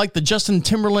stuff like the Justin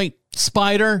Timberlake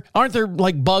spider? Aren't there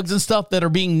like bugs and stuff that are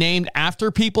being named after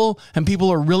people and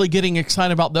people are really getting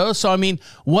excited about those? So, I mean,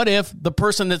 what if the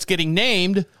person that's getting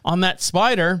named on that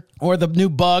spider or the new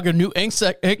bug or new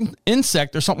insect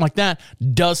or something like that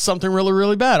does something really,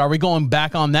 really bad? Are we going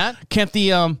back on that? Can't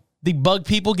the bug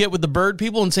people get with the bird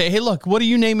people and say, hey, look, what are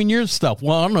you naming your stuff?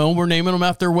 Well, I don't know. We're naming them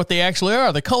after what they actually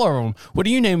are, the color of them. What are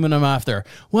you naming them after?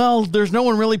 Well, there's no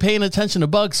one really paying attention to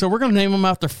bugs, so we're going to name them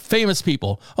after famous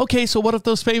people. Okay, so what if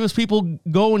those famous people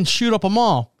go and shoot up a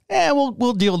mall?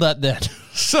 We'll deal with that then.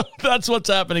 So that's what's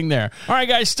happening there. All right,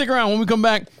 guys, stick around when we come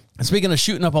back. Speaking of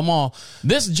shooting up a mall,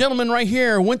 this gentleman right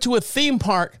here went to a theme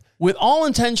park with all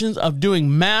intentions of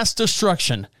doing mass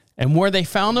destruction. And where they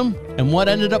found him and what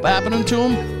ended up happening to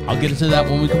him, I'll get into that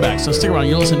when we come back. So stick around.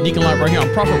 You're listening to Deacon Live right here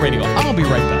on Prophet Radio. I'll be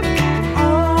right back.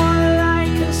 All I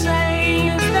can say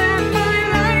is that my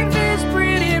life is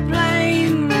pretty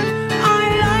plain.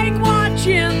 I like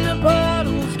watching the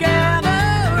puddles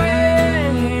gather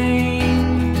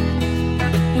rain.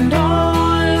 And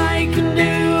all I can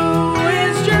do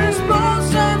is just pull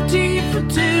some tea for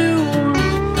two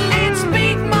and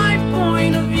speak my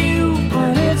point of view,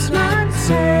 but it's not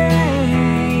safe.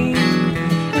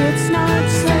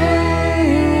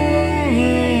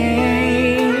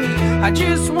 I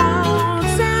just want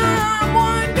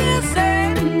someone to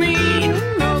say to me,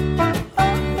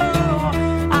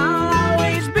 I'll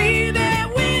always be there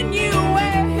when you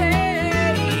wait.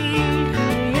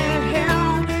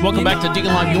 Welcome back to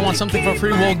Deacon Live. You want something for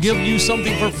free? We'll give you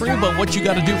something for free, but what you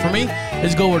got to do for me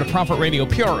is go over to Prophet Radio,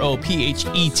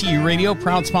 PROPHET Radio,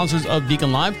 proud sponsors of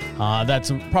Deacon Live.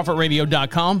 That's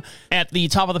prophetradio.com. At the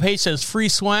top of the page says free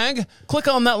swag. Click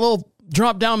on that little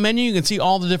drop-down menu. You can see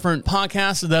all the different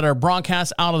podcasts that are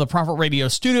broadcast out of the Prophet Radio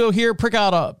studio here. Pick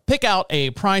out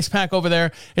a prize pack over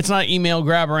there. It's not an email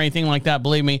grab or anything like that.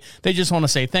 Believe me, they just want to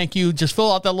say thank you. Just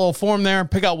fill out that little form there.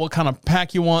 Pick out what kind of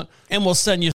pack you want, and we'll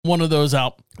send you one of those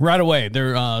out right away.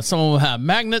 Some of them have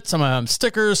magnets, some of them have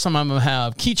stickers, some of them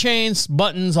have keychains,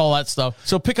 buttons, all that stuff.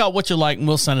 So pick out what you like, and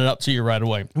we'll send it up to you right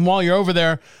away. And while you're over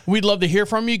there, we'd love to hear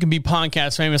from you. You can be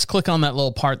podcast famous. Click on that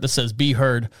little part that says be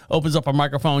heard. Opens up a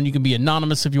microphone. You can be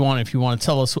anonymous if you want to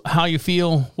tell us how you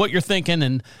feel, what you're thinking,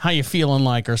 and how you're feeling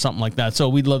like or something like that. So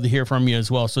we'd love to hear from you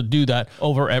as well. So do that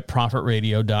over at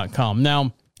prophetradio.com.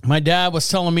 Now, my dad was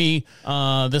telling me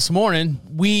this morning,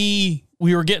 we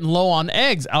we were getting low on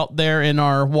eggs out there in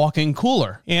our walk-in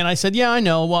cooler. And I said, yeah, I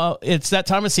know. Well, it's that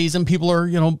time of season. People are,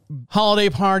 holiday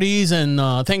parties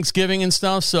and Thanksgiving and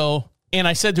stuff. So, and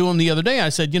I said to him the other day, I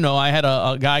said, I had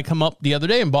a guy come up the other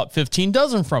day and bought 15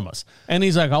 dozen from us. And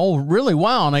he's like, oh, really?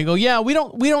 Wow. And I go, yeah, we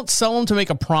don't sell them to make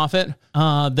a profit.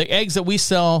 The eggs that we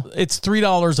sell, it's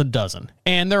 $3 a dozen.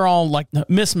 And they're all like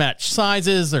mismatched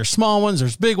sizes. There's small ones,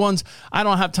 there's big ones. I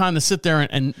don't have time to sit there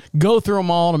and go through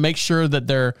them all to make sure that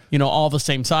they're, all the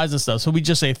same size and stuff. So we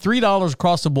just say $3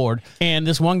 across the board. And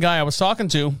this one guy I was talking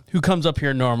to who comes up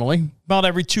here normally, about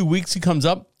every 2 weeks he comes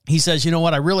up. He says, you know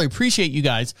what? I really appreciate you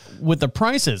guys with the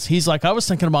prices. He's like, I was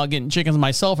thinking about getting chickens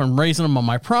myself and raising them on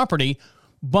my property,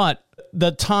 but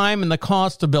the time and the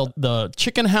cost to build the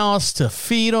chicken house, to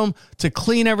feed them, to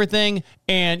clean everything,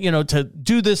 and, to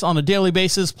do this on a daily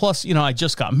basis. Plus, I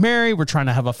just got married. We're trying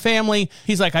to have a family.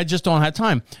 He's like, I just don't have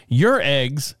time. Your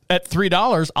eggs at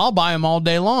 $3, I'll buy them all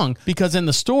day long because in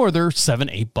the store, they're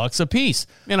 $7-8 a piece.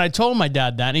 And I told my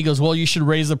dad that, and he goes, well, you should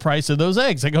raise the price of those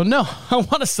eggs. I go, no, I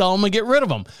want to sell them and get rid of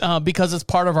them because it's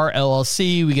part of our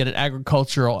LLC. We get an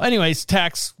agricultural,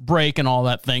 tax break and all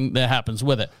that thing that happens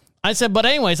with it. I said, but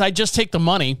anyways, I just take the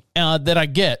money that I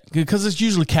get because it's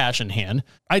usually cash in hand.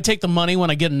 I take the money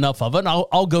when I get enough of it. And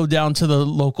I'll go down to the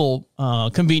local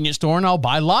convenience store and I'll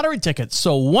buy lottery tickets.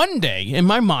 So one day in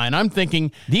my mind, I'm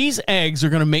thinking these eggs are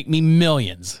going to make me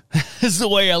millions. Is the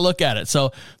way I look at it.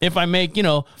 So if I make,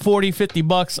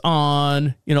 $40-50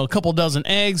 on, a couple dozen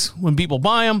eggs when people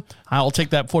buy them, I'll take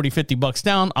that $40-50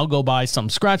 down. I'll go buy some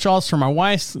scratch offs for my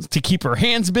wife to keep her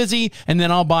hands busy. And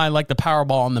then I'll buy like the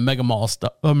Powerball and the Mega Mall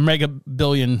stuff, Mega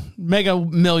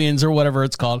Millions or whatever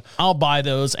it's called. I'll buy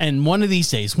those. And one of these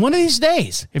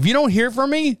days, if you don't hear from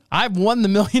me, I've won the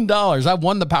 $1 million. I've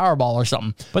won the Powerball or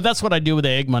something. But that's what I do with the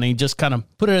egg money. Just kind of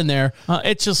put it in there.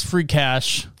 It's just free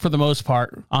cash for the most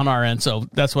part on our end. So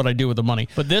that's what I do with the money.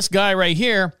 But this guy right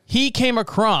here, he came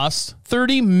across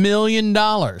 $30 million.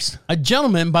 A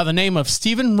gentleman by the name of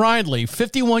Stephen Riley,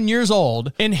 51 years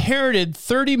old, inherited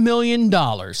 $30 million.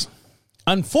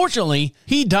 Unfortunately,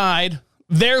 he died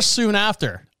there soon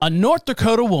after. A North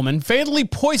Dakota woman fatally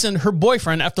poisoned her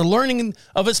boyfriend after learning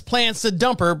of his plans to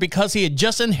dump her because he had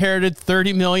just inherited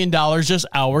 $30 million just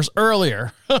hours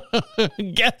earlier.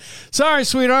 Sorry,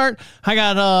 sweetheart. I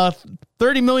got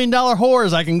 $30 million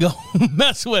whores I can go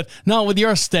mess with. Not with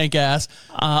your stank ass.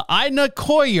 Ina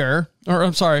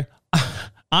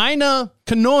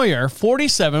Knoyer,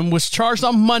 47, was charged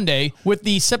on Monday with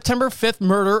the September 5th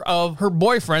murder of her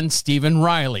boyfriend, Stephen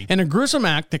Riley, in a gruesome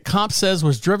act that cops says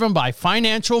was driven by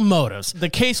financial motives. The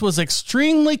case was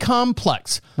extremely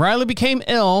complex. Riley became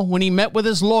ill when he met with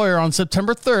his lawyer on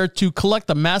September 3rd to collect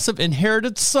a massive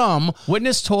inherited sum,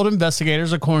 witness told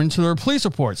investigators according to their police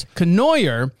reports.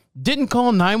 Knoyer didn't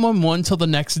call 911 till the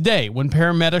next day when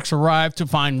paramedics arrived to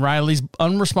find Riley's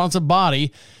unresponsive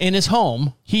body in his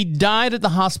home. He died at the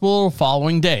hospital the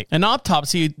following day. An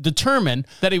autopsy determined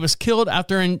that he was killed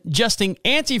after ingesting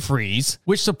antifreeze,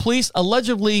 which the police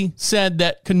allegedly said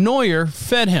that Knoyer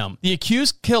fed him. The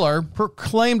accused killer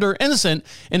proclaimed her innocent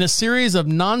in a series of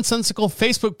nonsensical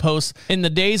Facebook posts in the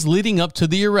days leading up to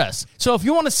the arrest. So if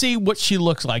you want to see what she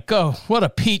looks like, what a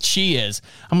peach she is.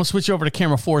 I'm going to switch over to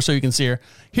camera 4 so you can see her.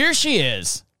 Here she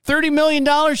is. $30 million?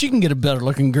 You can get a better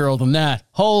looking girl than that.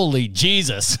 Holy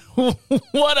Jesus.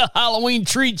 What a Halloween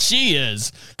treat she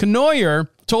is. Knoyer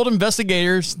told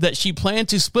investigators that she planned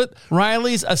to split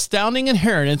Riley's astounding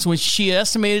inheritance, which she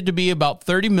estimated to be about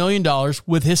 $30 million,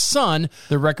 with his son,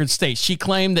 the record states. She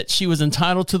claimed that she was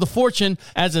entitled to the fortune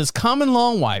as his common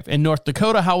law wife. In North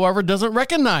Dakota, however, doesn't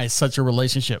recognize such a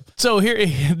relationship. So here,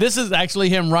 this is actually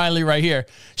him, Riley, right here.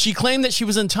 She claimed that she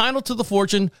was entitled to the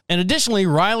fortune, and additionally,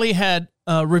 Riley had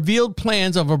revealed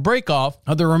plans of a break-off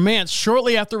of the romance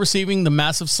shortly after receiving the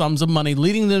massive sums of money,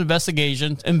 leading the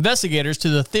investigators to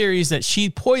the theories that she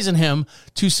poisoned him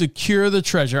to secure the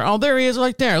treasure. Oh, there he is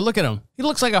right there. Look at him. He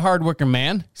looks like a hard-working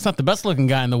man. He's not the best-looking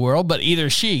guy in the world, but either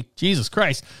she, Jesus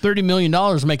Christ, $30 million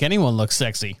make anyone look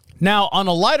sexy. Now, on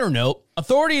a lighter note,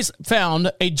 authorities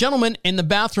found a gentleman in the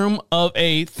bathroom of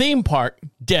a theme park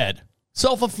dead.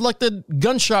 Self-inflicted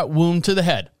gunshot wound to the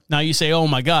head. Now you say, oh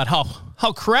my God,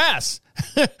 how crass.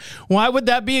 Why would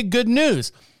that be a good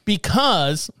news?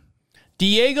 Because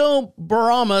Diego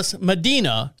Baramas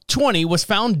Medina, 20, was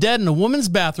found dead in a woman's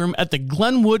bathroom at the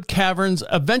Glenwood Caverns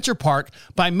Adventure Park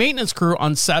by maintenance crew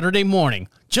on Saturday morning,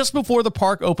 just before the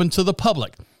park opened to the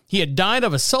public. He had died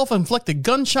of a self-inflicted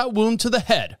gunshot wound to the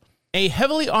head. A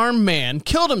heavily armed man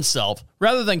killed himself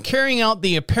rather than carrying out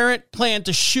the apparent plan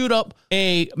to shoot up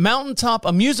a mountaintop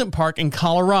amusement park in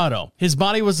Colorado. His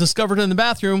body was discovered in the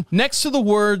bathroom next to the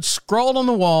words scrawled on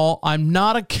the wall, "I'm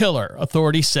not a killer,"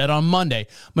 authorities said on Monday.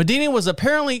 Medina was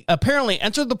apparently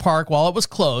entered the park while it was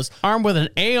closed, armed with an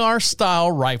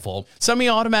AR-style rifle,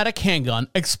 semi-automatic handgun,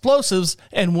 explosives,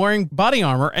 and wearing body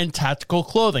armor and tactical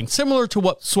clothing, similar to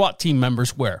what SWAT team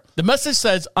members wear. The message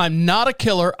says, "I'm not a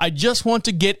killer, I just want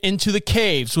to get into the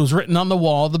caves," was written on the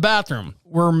wall of the bathroom,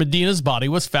 where Medina's body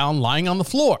was found lying on the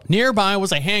floor. Nearby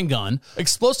was a handgun,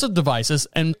 explosive devices,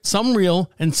 and some real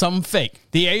and some fake.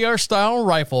 The AR-style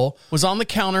rifle was on the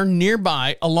counter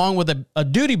nearby, along with a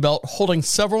duty belt holding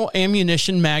several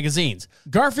ammunition magazines.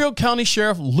 Garfield County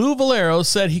Sheriff Lou Valero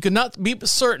said he could not be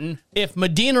certain if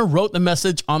Medina wrote the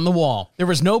message on the wall. There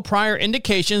was no prior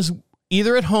indications,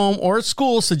 either at home or at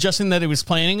school, suggesting that he was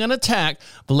planning an attack,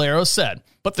 Valero said.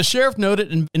 But the sheriff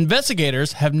noted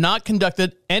investigators have not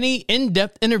conducted any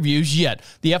in-depth interviews yet.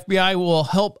 The FBI will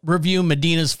help review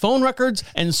Medina's phone records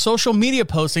and social media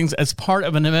postings as part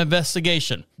of an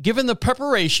investigation. Given the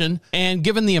preparation and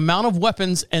given the amount of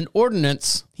weapons and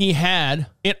ordnance he had,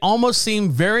 it almost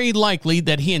seemed very likely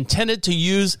that he intended to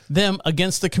use them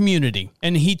against the community,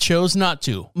 and he chose not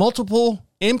to. Multiple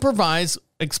improvised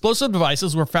explosive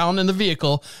devices were found in the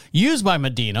vehicle used by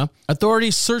Medina.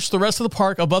 Authorities searched the rest of the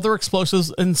park of other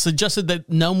explosives and suggested that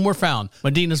none were found.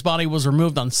 Medina's body was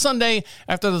removed on Sunday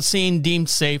after the scene deemed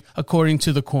safe, according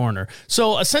to the coroner.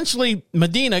 So essentially,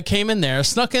 Medina came in there,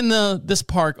 snuck in this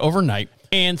park overnight,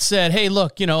 and said, "Hey,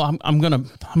 look,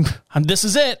 this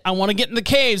is it. I want to get in the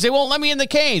caves. They won't let me in the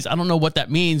caves." I don't know what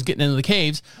that means, getting into the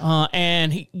caves.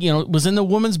 And he, was in the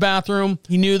woman's bathroom.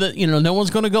 He knew that, no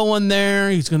one's going to go in there.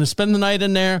 He's going to spend the night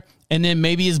in there. And then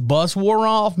maybe his buzz wore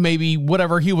off, maybe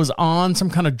whatever he was on, some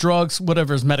kind of drugs,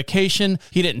 whatever his medication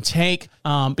he didn't take,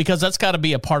 because that's got to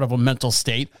be a part of a mental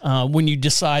state when you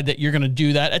decide that you're going to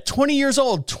do that. At 20 years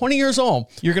old,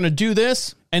 you're going to do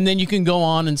this, and then you can go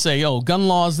on and say, oh, gun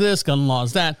law is this, gun law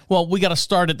is that. Well, we got to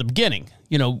start at the beginning.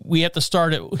 We have to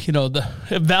start at,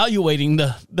 evaluating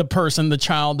the person, the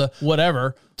child, the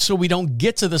whatever, so we don't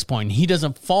get to this point. He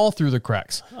doesn't fall through the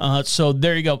cracks. So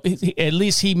there you go. At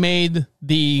least he made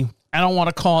I don't want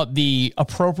to call it the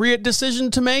appropriate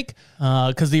decision to make,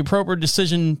 because the appropriate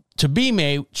decision to be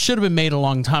made should have been made a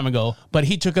long time ago. But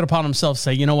he took it upon himself to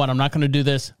say, you know what, I'm not going to do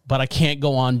this, but I can't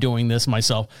go on doing this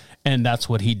myself. And that's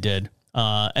what he did.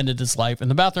 Ended his life in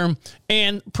the bathroom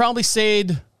and probably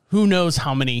saved who knows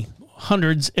how many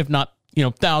hundreds, if not,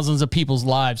 thousands of people's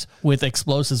lives with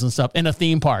explosives and stuff in a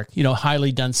theme park,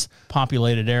 highly dense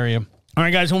populated area. All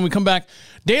right, guys, when we come back,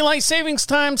 daylight savings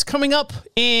time's coming up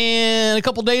in a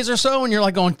couple days or so, and you're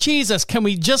like going, Jesus, can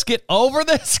we just get over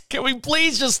this? Can we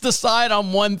please just decide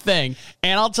on one thing?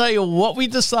 And I'll tell you what we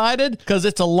decided, because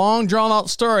it's a long, drawn-out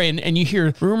story, and you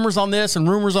hear rumors on this and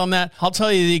rumors on that. I'll tell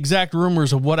you the exact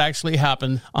rumors of what actually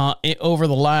happened over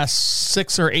the last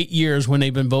 6 or 8 years when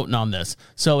they've been voting on this.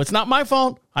 So it's not my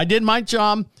fault. I did my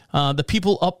job. The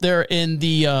people up there in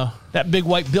that big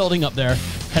white building up there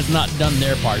has not done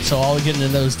their part. So I'll get into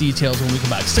those details when we come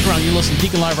back. Stick around. You listen to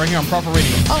Deacon Live right here on Proper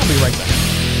Radio. I'll be right back.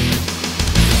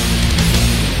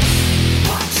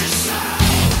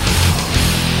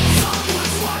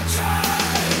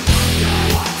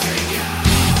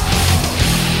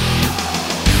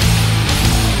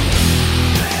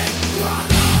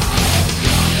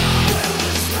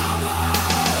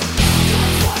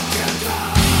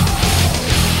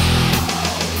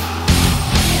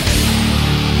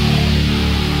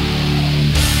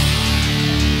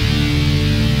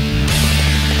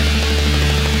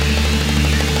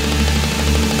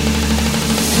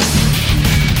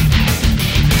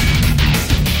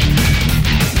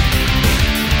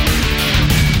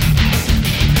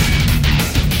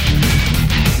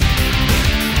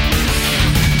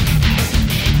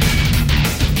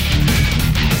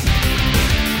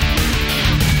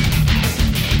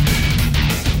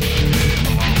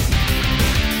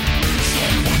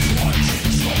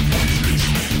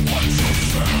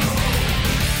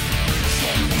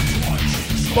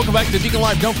 Welcome back to Deacon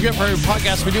Live. Don't forget, for every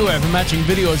podcast we do, I have a matching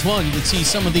video as well. You can see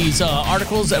some of these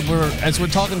articles that as we're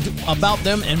talking about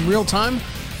them in real time.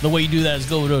 The way you do that is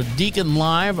go to Deacon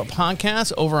Live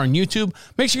podcast over on YouTube.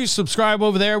 Make sure you subscribe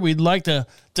over there. We'd like to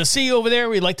see you over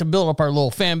there. We'd like to build up our little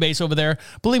fan base over there.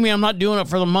 Believe me, I'm not doing it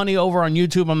for the money over on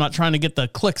YouTube. I'm not trying to get the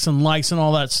clicks and likes and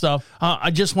all that stuff. I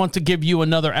just want to give you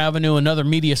another avenue, another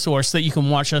media source that you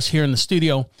can watch us here in the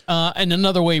studio, and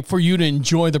another way for you to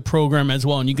enjoy the program as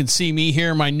well. And you can see me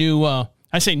here, my new,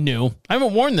 I say new, I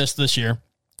haven't worn this year.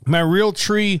 My Real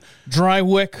Tree Dry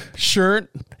Wick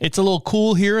shirt. It's a little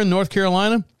cool here in North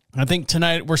Carolina. I think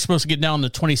tonight we're supposed to get down to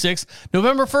 26.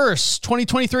 November 1st,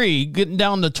 2023, getting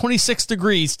down to 26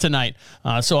 degrees tonight.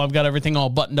 So I've got everything all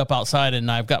buttoned up outside, and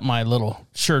I've got my little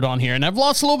shirt on here. And I've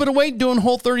lost a little bit of weight doing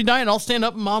Whole30 diet. I'll stand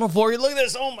up and model for you. Look at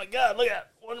this. Oh, my God. Look at that.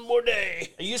 One more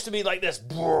day. It used to be like this.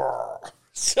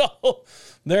 So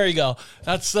there you go.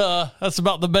 That's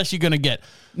about the best you're going to get.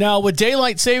 Now, with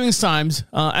daylight savings times,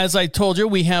 as I told you,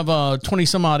 we have 20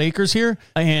 some odd acres here,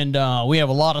 and we have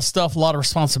a lot of stuff, a lot of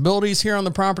responsibilities here on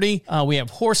the property. We have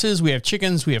horses, we have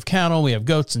chickens, we have cattle, we have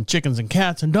goats and chickens and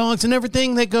cats and dogs and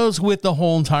everything that goes with the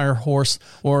whole entire horse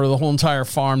or the whole entire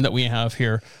farm that we have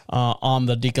here on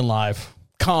the DeaconLive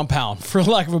compound, for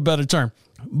lack of a better term.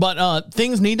 But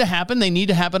things need to happen. They need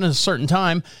to happen at a certain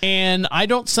time. And I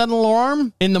don't set an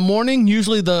alarm in the morning.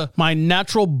 Usually my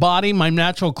natural body, my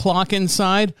natural clock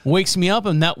inside wakes me up.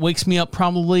 And that wakes me up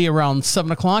probably around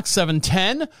 7 o'clock,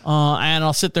 7:10. And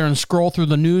I'll sit there and scroll through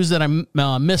the news that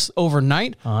I missed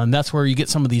overnight. And that's where you get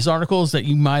some of these articles that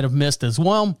you might have missed as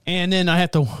well. And then I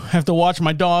have to watch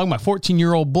my dog, my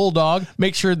 14-year-old bulldog,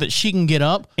 make sure that she can get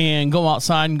up and go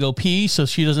outside and go pee so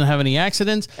she doesn't have any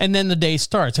accidents. And then the day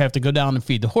starts. I have to go down and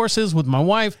feed the horses with my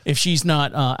wife if she's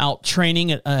not out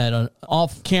training at an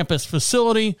off-campus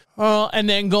facility, and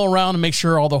then go around and make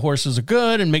sure all the horses are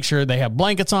good and make sure they have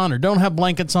blankets on or don't have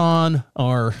blankets on,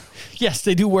 or yes,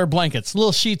 they do wear blankets,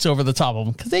 little sheets over the top of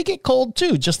them because they get cold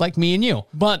too, just like me and you.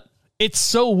 But it's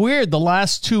so weird the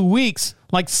last 2 weeks,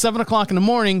 like 7 o'clock in the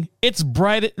morning, it's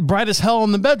bright as hell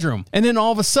in the bedroom. And then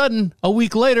all of a sudden, a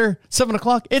week later, 7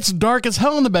 o'clock, it's dark as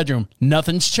hell in the bedroom.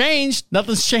 Nothing's changed.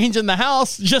 Nothing's changed in the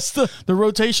house. Just the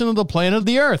rotation of the planet of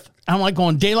the earth. I'm like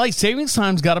going, daylight savings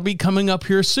time's got to be coming up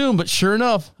here soon. But sure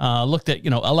enough, looked at,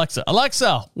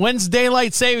 Alexa, when's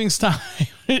daylight savings time?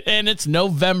 And it's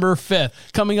November 5th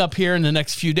coming up here in the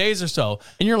next few days or so.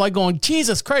 And you're like going,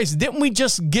 Jesus Christ, didn't we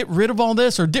just get rid of all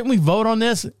this? Or didn't we vote on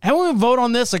this? Haven't we voted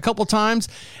on this a couple times?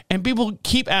 And people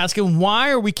keep asking,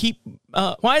 why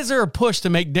is there a push to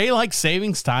make daylight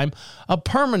savings time a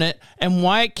permanent and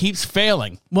why it keeps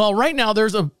failing? Well, right now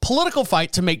there's a political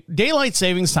fight to make daylight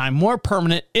savings time more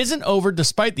permanent isn't over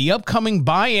despite the upcoming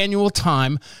biannual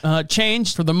time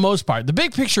change for the most part. The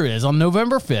big picture is on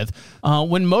November 5th,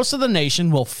 when most of the nation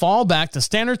will fall back to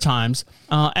standard times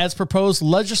as proposed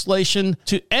legislation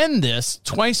to end this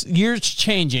twice years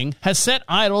changing has sat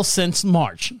idle since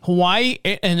March. Hawaii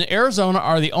and Arizona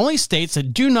are the only states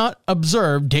that do not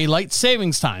observe daylight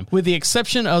savings time, with the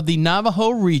exception of the Navajo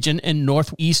region in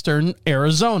northeastern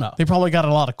Arizona. They probably got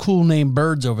a lot of cool named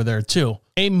birds over there too.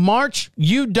 A March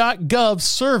U.gov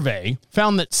survey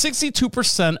found that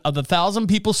 62% of the 1,000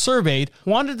 people surveyed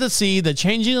wanted to see the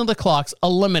changing of the clocks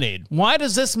eliminated. Why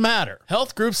does this matter?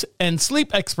 Health groups and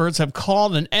sleep experts have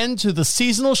called an end to the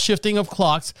seasonal shifting of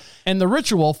clocks and the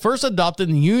ritual first adopted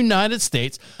in the United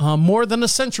States more than a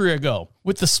century ago.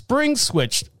 With the spring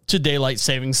switched to daylight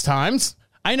savings times,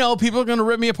 I know people are going to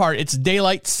rip me apart. It's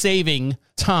daylight saving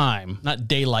time, not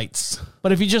daylights.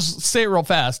 But if you just say it real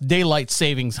fast, daylight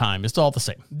saving time, it's all the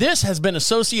same. This has been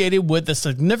associated with a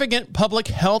significant public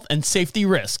health and safety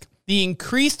risk. The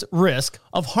increased risk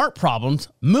of heart problems,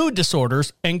 mood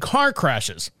disorders, and car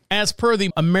crashes, as per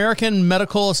the American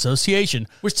Medical Association,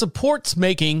 which supports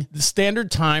making the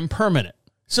standard time permanent.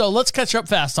 So let's catch up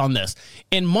fast on this.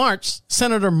 In March,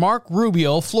 Senator Mark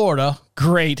Rubio of Florida,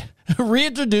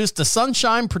 reintroduced the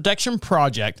Sunshine Protection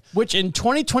Project, which in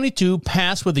 2022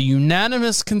 passed with a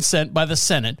unanimous consent by the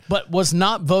Senate, but was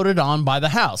not voted on by the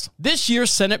House. This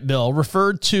year's Senate bill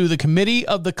referred to the Committee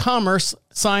of the Commerce,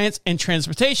 Science, and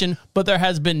Transportation, but there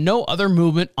has been no other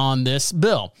movement on this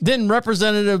bill. Then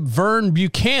Representative Vern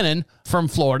Buchanan from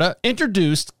Florida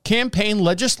introduced campaign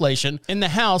legislation in the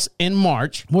House in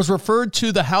March, was referred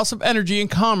to the House of Energy and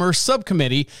Commerce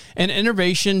Subcommittee and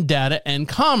Innovation, Data, and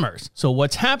Commerce. So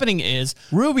what's happening is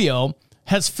Rubio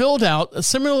has filled out a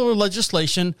similar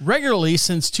legislation regularly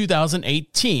since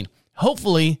 2018.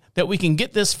 Hopefully that we can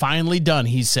get this finally done,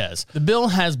 he says. The bill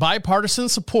has bipartisan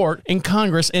support in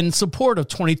Congress in support of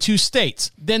 22 states.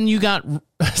 Then you got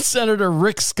Senator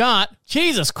Rick Scott.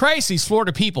 Jesus Christ, these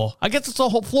Florida people. I guess it's a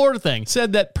whole Florida thing.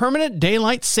 Said that permanent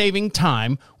daylight saving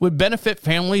time would benefit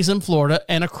families in Florida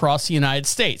and across the United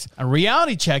States. A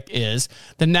reality check is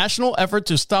the national effort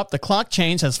to stop the clock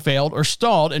change has failed or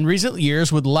stalled in recent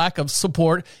years with lack of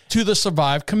support to the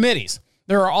survived committees.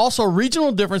 There are also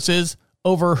regional differences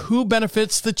over who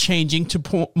benefits the changing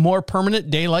to more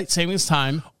permanent daylight savings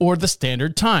time or the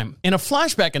standard time. In a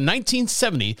flashback in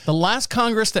 1970, the last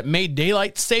Congress that made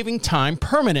daylight saving time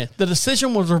permanent, the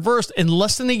decision was reversed in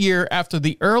less than a year after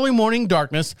the early morning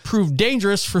darkness proved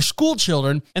dangerous for school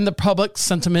children and the public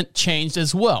sentiment changed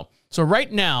as well. So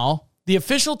right now, The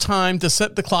official time to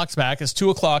set the clocks back is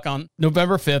 2 o'clock on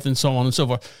November 5th and so on and so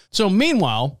forth. So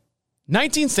meanwhile,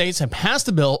 19 states have passed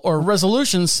a bill or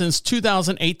resolutions since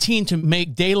 2018 to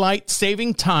make daylight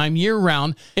saving time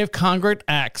year-round if Congress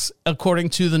acts, according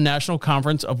to the National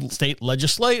Conference of State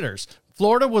Legislators.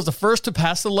 Florida was the first to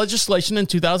pass the legislation in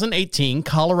 2018.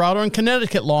 Colorado and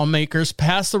Connecticut lawmakers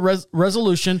passed the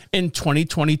resolution in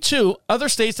 2022. Other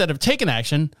states that have taken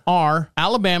action are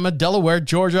Alabama, Delaware,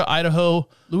 Georgia, Idaho,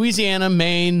 Louisiana,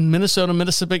 Maine, Minnesota,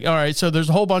 Mississippi. All right, so there's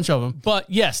a whole bunch of them. But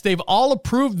yes, they've all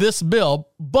approved this bill,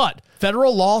 but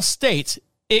federal law states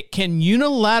it can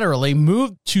unilaterally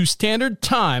move to standard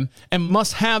time and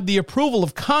must have the approval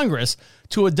of Congress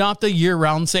to adopt a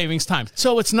year-round savings time.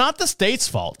 So it's not the state's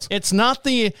fault.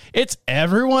 It's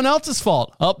everyone else's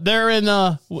fault up there in,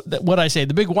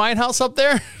 the big White House up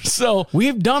there. So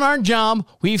we've done our job.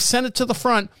 We've sent it to the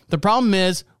front. The problem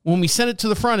is when we send it to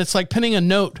the front, it's like pinning a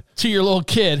note to your little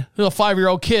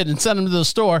 5-year-old kid and send him to the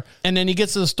store. And then he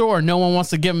gets to the store and no one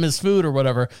wants to give him his food or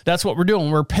whatever. That's what we're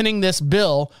doing. We're pinning this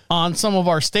bill on some of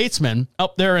our statesmen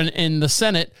up there in the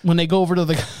Senate. When they go over to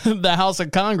the House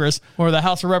of Congress or the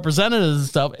House of Representatives and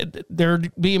stuff, they're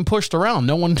being pushed around.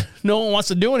 No one wants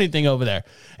to do anything over there.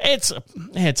 It's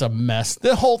a mess.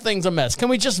 The whole thing's a mess. Can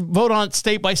we just vote on it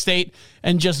state by state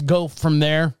and just go from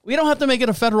there? We don't have to make it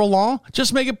a federal law.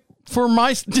 Just make it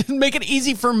make it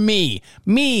easy for me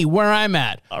where I'm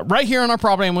at right here on our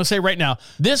property. I'm going to say right now,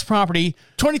 this property,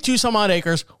 22 some odd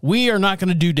acres, we are not going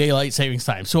to do daylight savings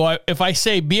time. So if I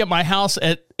say be at my house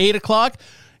at 8 o'clock,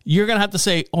 you're going to have to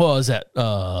say, oh, is that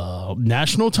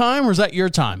national time or is that your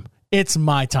time? It's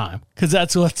my time, because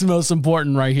that's what's most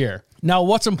important right here. Now,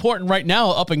 what's important right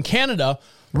now up in Canada,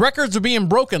 records are being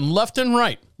broken left and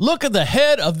right. Look at the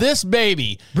head of this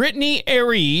baby. Brittany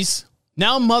Aries,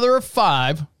 now mother of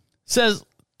 5, says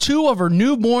 2 of her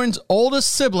newborn's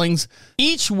oldest siblings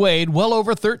each weighed well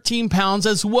over 13 pounds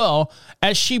as well,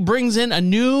 as she brings in a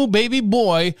new baby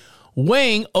boy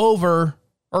weighing over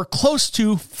or close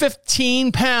to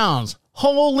 15 pounds.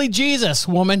 Holy Jesus,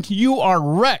 woman, you are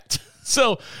wrecked.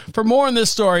 So for more on this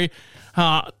story,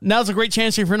 now's a great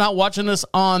chance if you're not watching this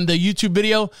on the YouTube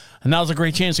video, and now's a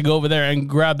great chance to go over there and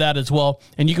grab that as well.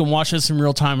 And you can watch this in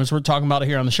real time as we're talking about it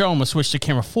here on the show. I'm going to switch to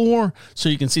camera 4 so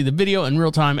you can see the video in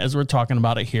real time as we're talking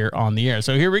about it here on the air.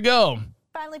 So here we go.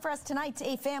 Finally for us tonight,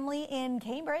 a family in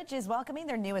Cambridge is welcoming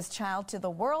their newest child to the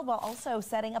world while also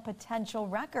setting a potential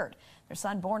record. Their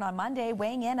son born on Monday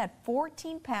weighing in at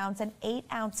 14 pounds and 8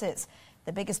 ounces.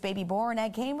 The biggest baby born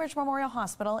at Cambridge Memorial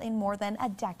Hospital in more than a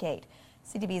decade.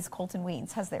 CTV's Colton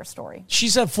Weens has their story. She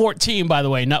said 14, by the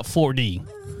way, not 4D.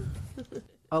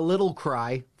 A little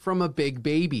cry from a big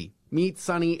baby. Meet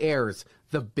Sonny Ayres,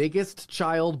 the biggest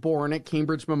child born at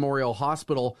Cambridge Memorial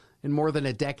Hospital in more than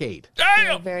a decade. We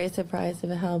were very surprised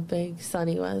at how big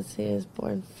Sonny was. He was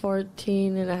born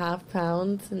 14 and a half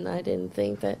pounds, and I didn't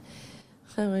think that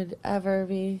I would ever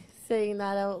be saying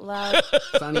that out loud.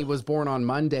 Sonny was born on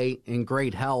Monday in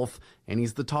great health, and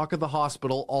he's the talk of the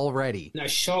hospital already. A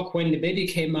shock when the baby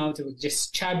came out. It was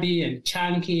just chubby and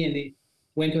chunky, and it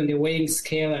went on the weighing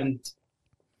scale, and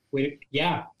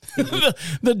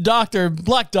the doctor,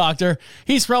 black doctor,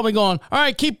 he's probably going, all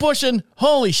right, keep pushing.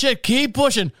 Holy shit, keep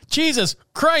pushing. Jesus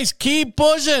Christ, keep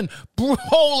pushing.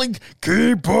 Holy,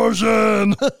 keep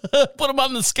pushing. Put him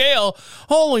on the scale.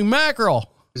 Holy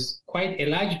mackerel. It was quite a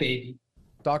large baby.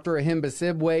 Dr. Ahimba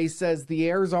Sibwe says the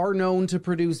Ayres are known to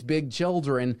produce big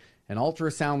children. An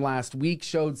ultrasound last week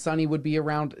showed Sonny would be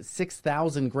around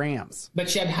 6,000 grams. But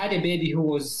she had a baby who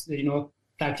was,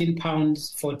 13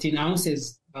 pounds, 14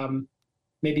 ounces,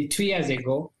 maybe 2 years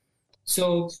ago.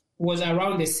 So was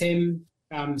around the same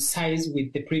size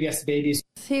with the previous babies.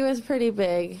 He was pretty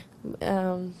big.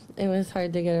 It was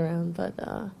hard to get around, but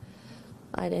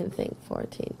I didn't think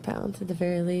 14 pounds at the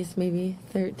very least, maybe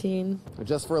 13.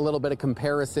 Just for a little bit of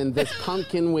comparison, this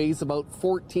pumpkin weighs about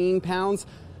 14 pounds.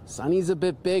 Sonny's a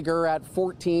bit bigger at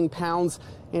 14 pounds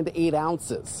and 8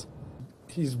 ounces.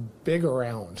 He's big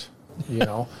around,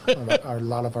 a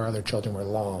lot of our other children were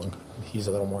long. He's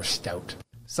a little more stout.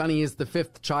 Sonny is the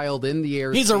 5th child in the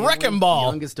Ayres. He's a wrecking ball.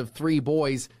 The youngest of 3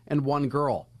 boys and 1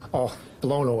 girl. Oh,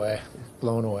 blown away.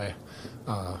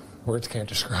 Words can't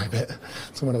describe it.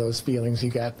 It's one of those feelings you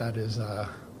get that is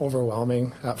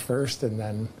overwhelming at first, and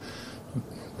then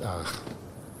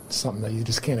something that you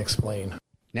just can't explain.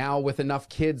 Now, with enough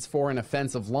kids for an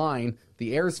offensive line,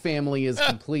 the Ayres family is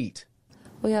complete.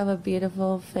 We have a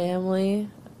beautiful family.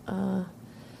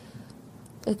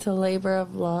 It's a labor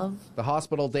of love. The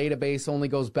hospital database only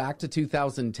goes back to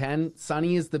 2010.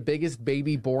 Sunny is the biggest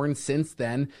baby born since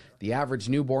then. The average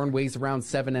newborn weighs around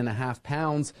 7.5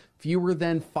 pounds. Fewer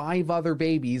than 5 other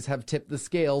babies have tipped the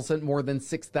scales at more than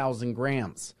 6,000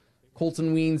 grams.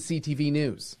 Colton Ween, CTV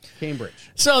News,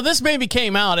 Cambridge. So this baby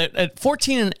came out at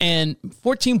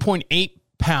 14.8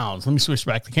 pounds. Let me switch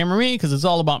back to camera me because it's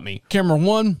all about me. Camera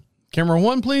one,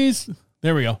 please.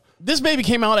 There we go. This baby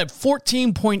came out at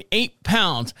 14.8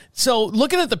 pounds. So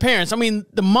looking at the parents, I mean,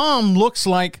 the mom looks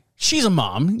like she's a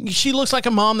mom. She looks like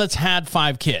a mom that's had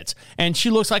 5 kids. And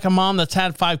she looks like a mom that's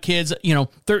had 5 kids,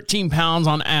 13 pounds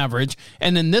on average.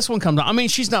 And then this one comes out. I mean,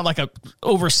 she's not like a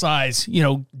oversized,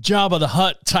 Jabba the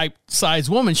Hutt type size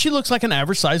woman. She looks like an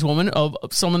average size woman of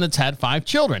someone that's had 5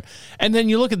 children. And then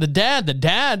you look at the dad. The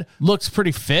dad looks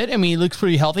pretty fit. I mean, he looks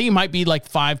pretty healthy. He might be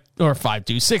like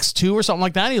 6'2" or something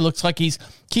like that. He looks like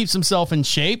keeps himself in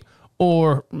shape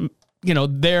or,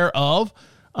 thereof.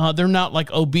 They're not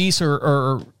like obese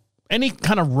or any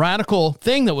kind of radical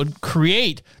thing that would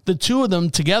create the two of them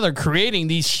together, creating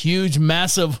these huge,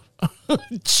 massive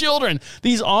children,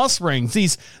 these offsprings,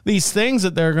 these things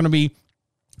that they're going to be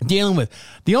dealing with.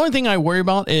 The only thing I worry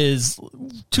about is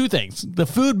 2 things: the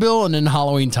food bill and then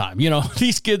Halloween time.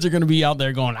 These kids are going to be out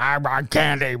there going,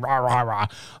 candy, rah, rah, rah.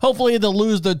 Hopefully they'll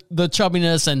lose the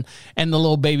chubbiness and the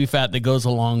little baby fat that goes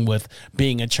along with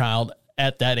being a child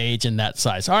at that age and that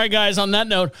size. All right, guys, on that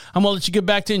note, I'm going to let you get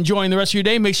back to enjoying the rest of your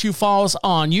day. Make sure you follow us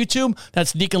on YouTube.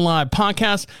 That's Deacon Live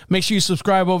Podcast. Make sure you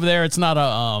subscribe over there. It's not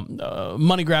a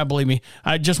money grab, believe me.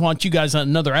 I just want you guys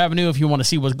another avenue if you want to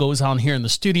see what goes on here in the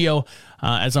studio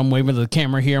as I'm waving to the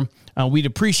camera here. We'd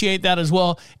appreciate that as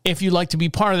well. If you'd like to be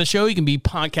part of the show, you can be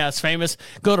podcast famous.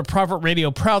 Go to Prophet Radio,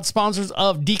 proud sponsors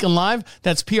of Deacon Live.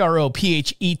 That's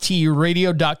PROPHET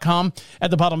radio.com.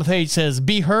 At the bottom of the page says,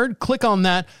 Be Heard. Click on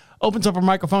that. Opens up a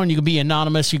microphone. You can be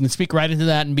anonymous. You can speak right into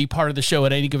that and be part of the show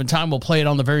at any given time. We'll play it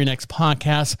on the very next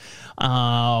podcast.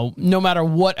 No matter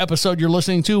what episode you're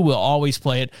listening to, we'll always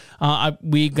play it.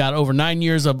 We've got over 9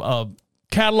 years of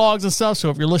catalogs and stuff.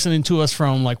 So if you're listening to us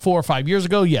from like 4 or 5 years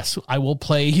ago, yes, I will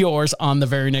play yours on the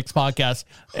very next podcast.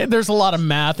 There's a lot of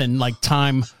math and like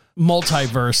time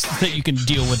multiverse that you can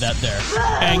deal with that there,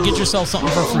 and get yourself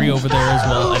something for free over there as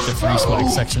well at the free swag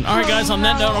section. All right, guys, on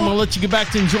that note, I'm going to let you get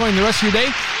back to enjoying the rest of your day.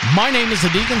 My name is the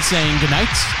Deacon, saying good night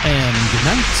and good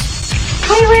night.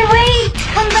 Wait,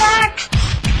 come back.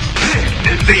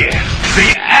 This is the end.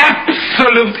 The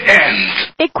absolute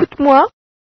end. Écoute-moi.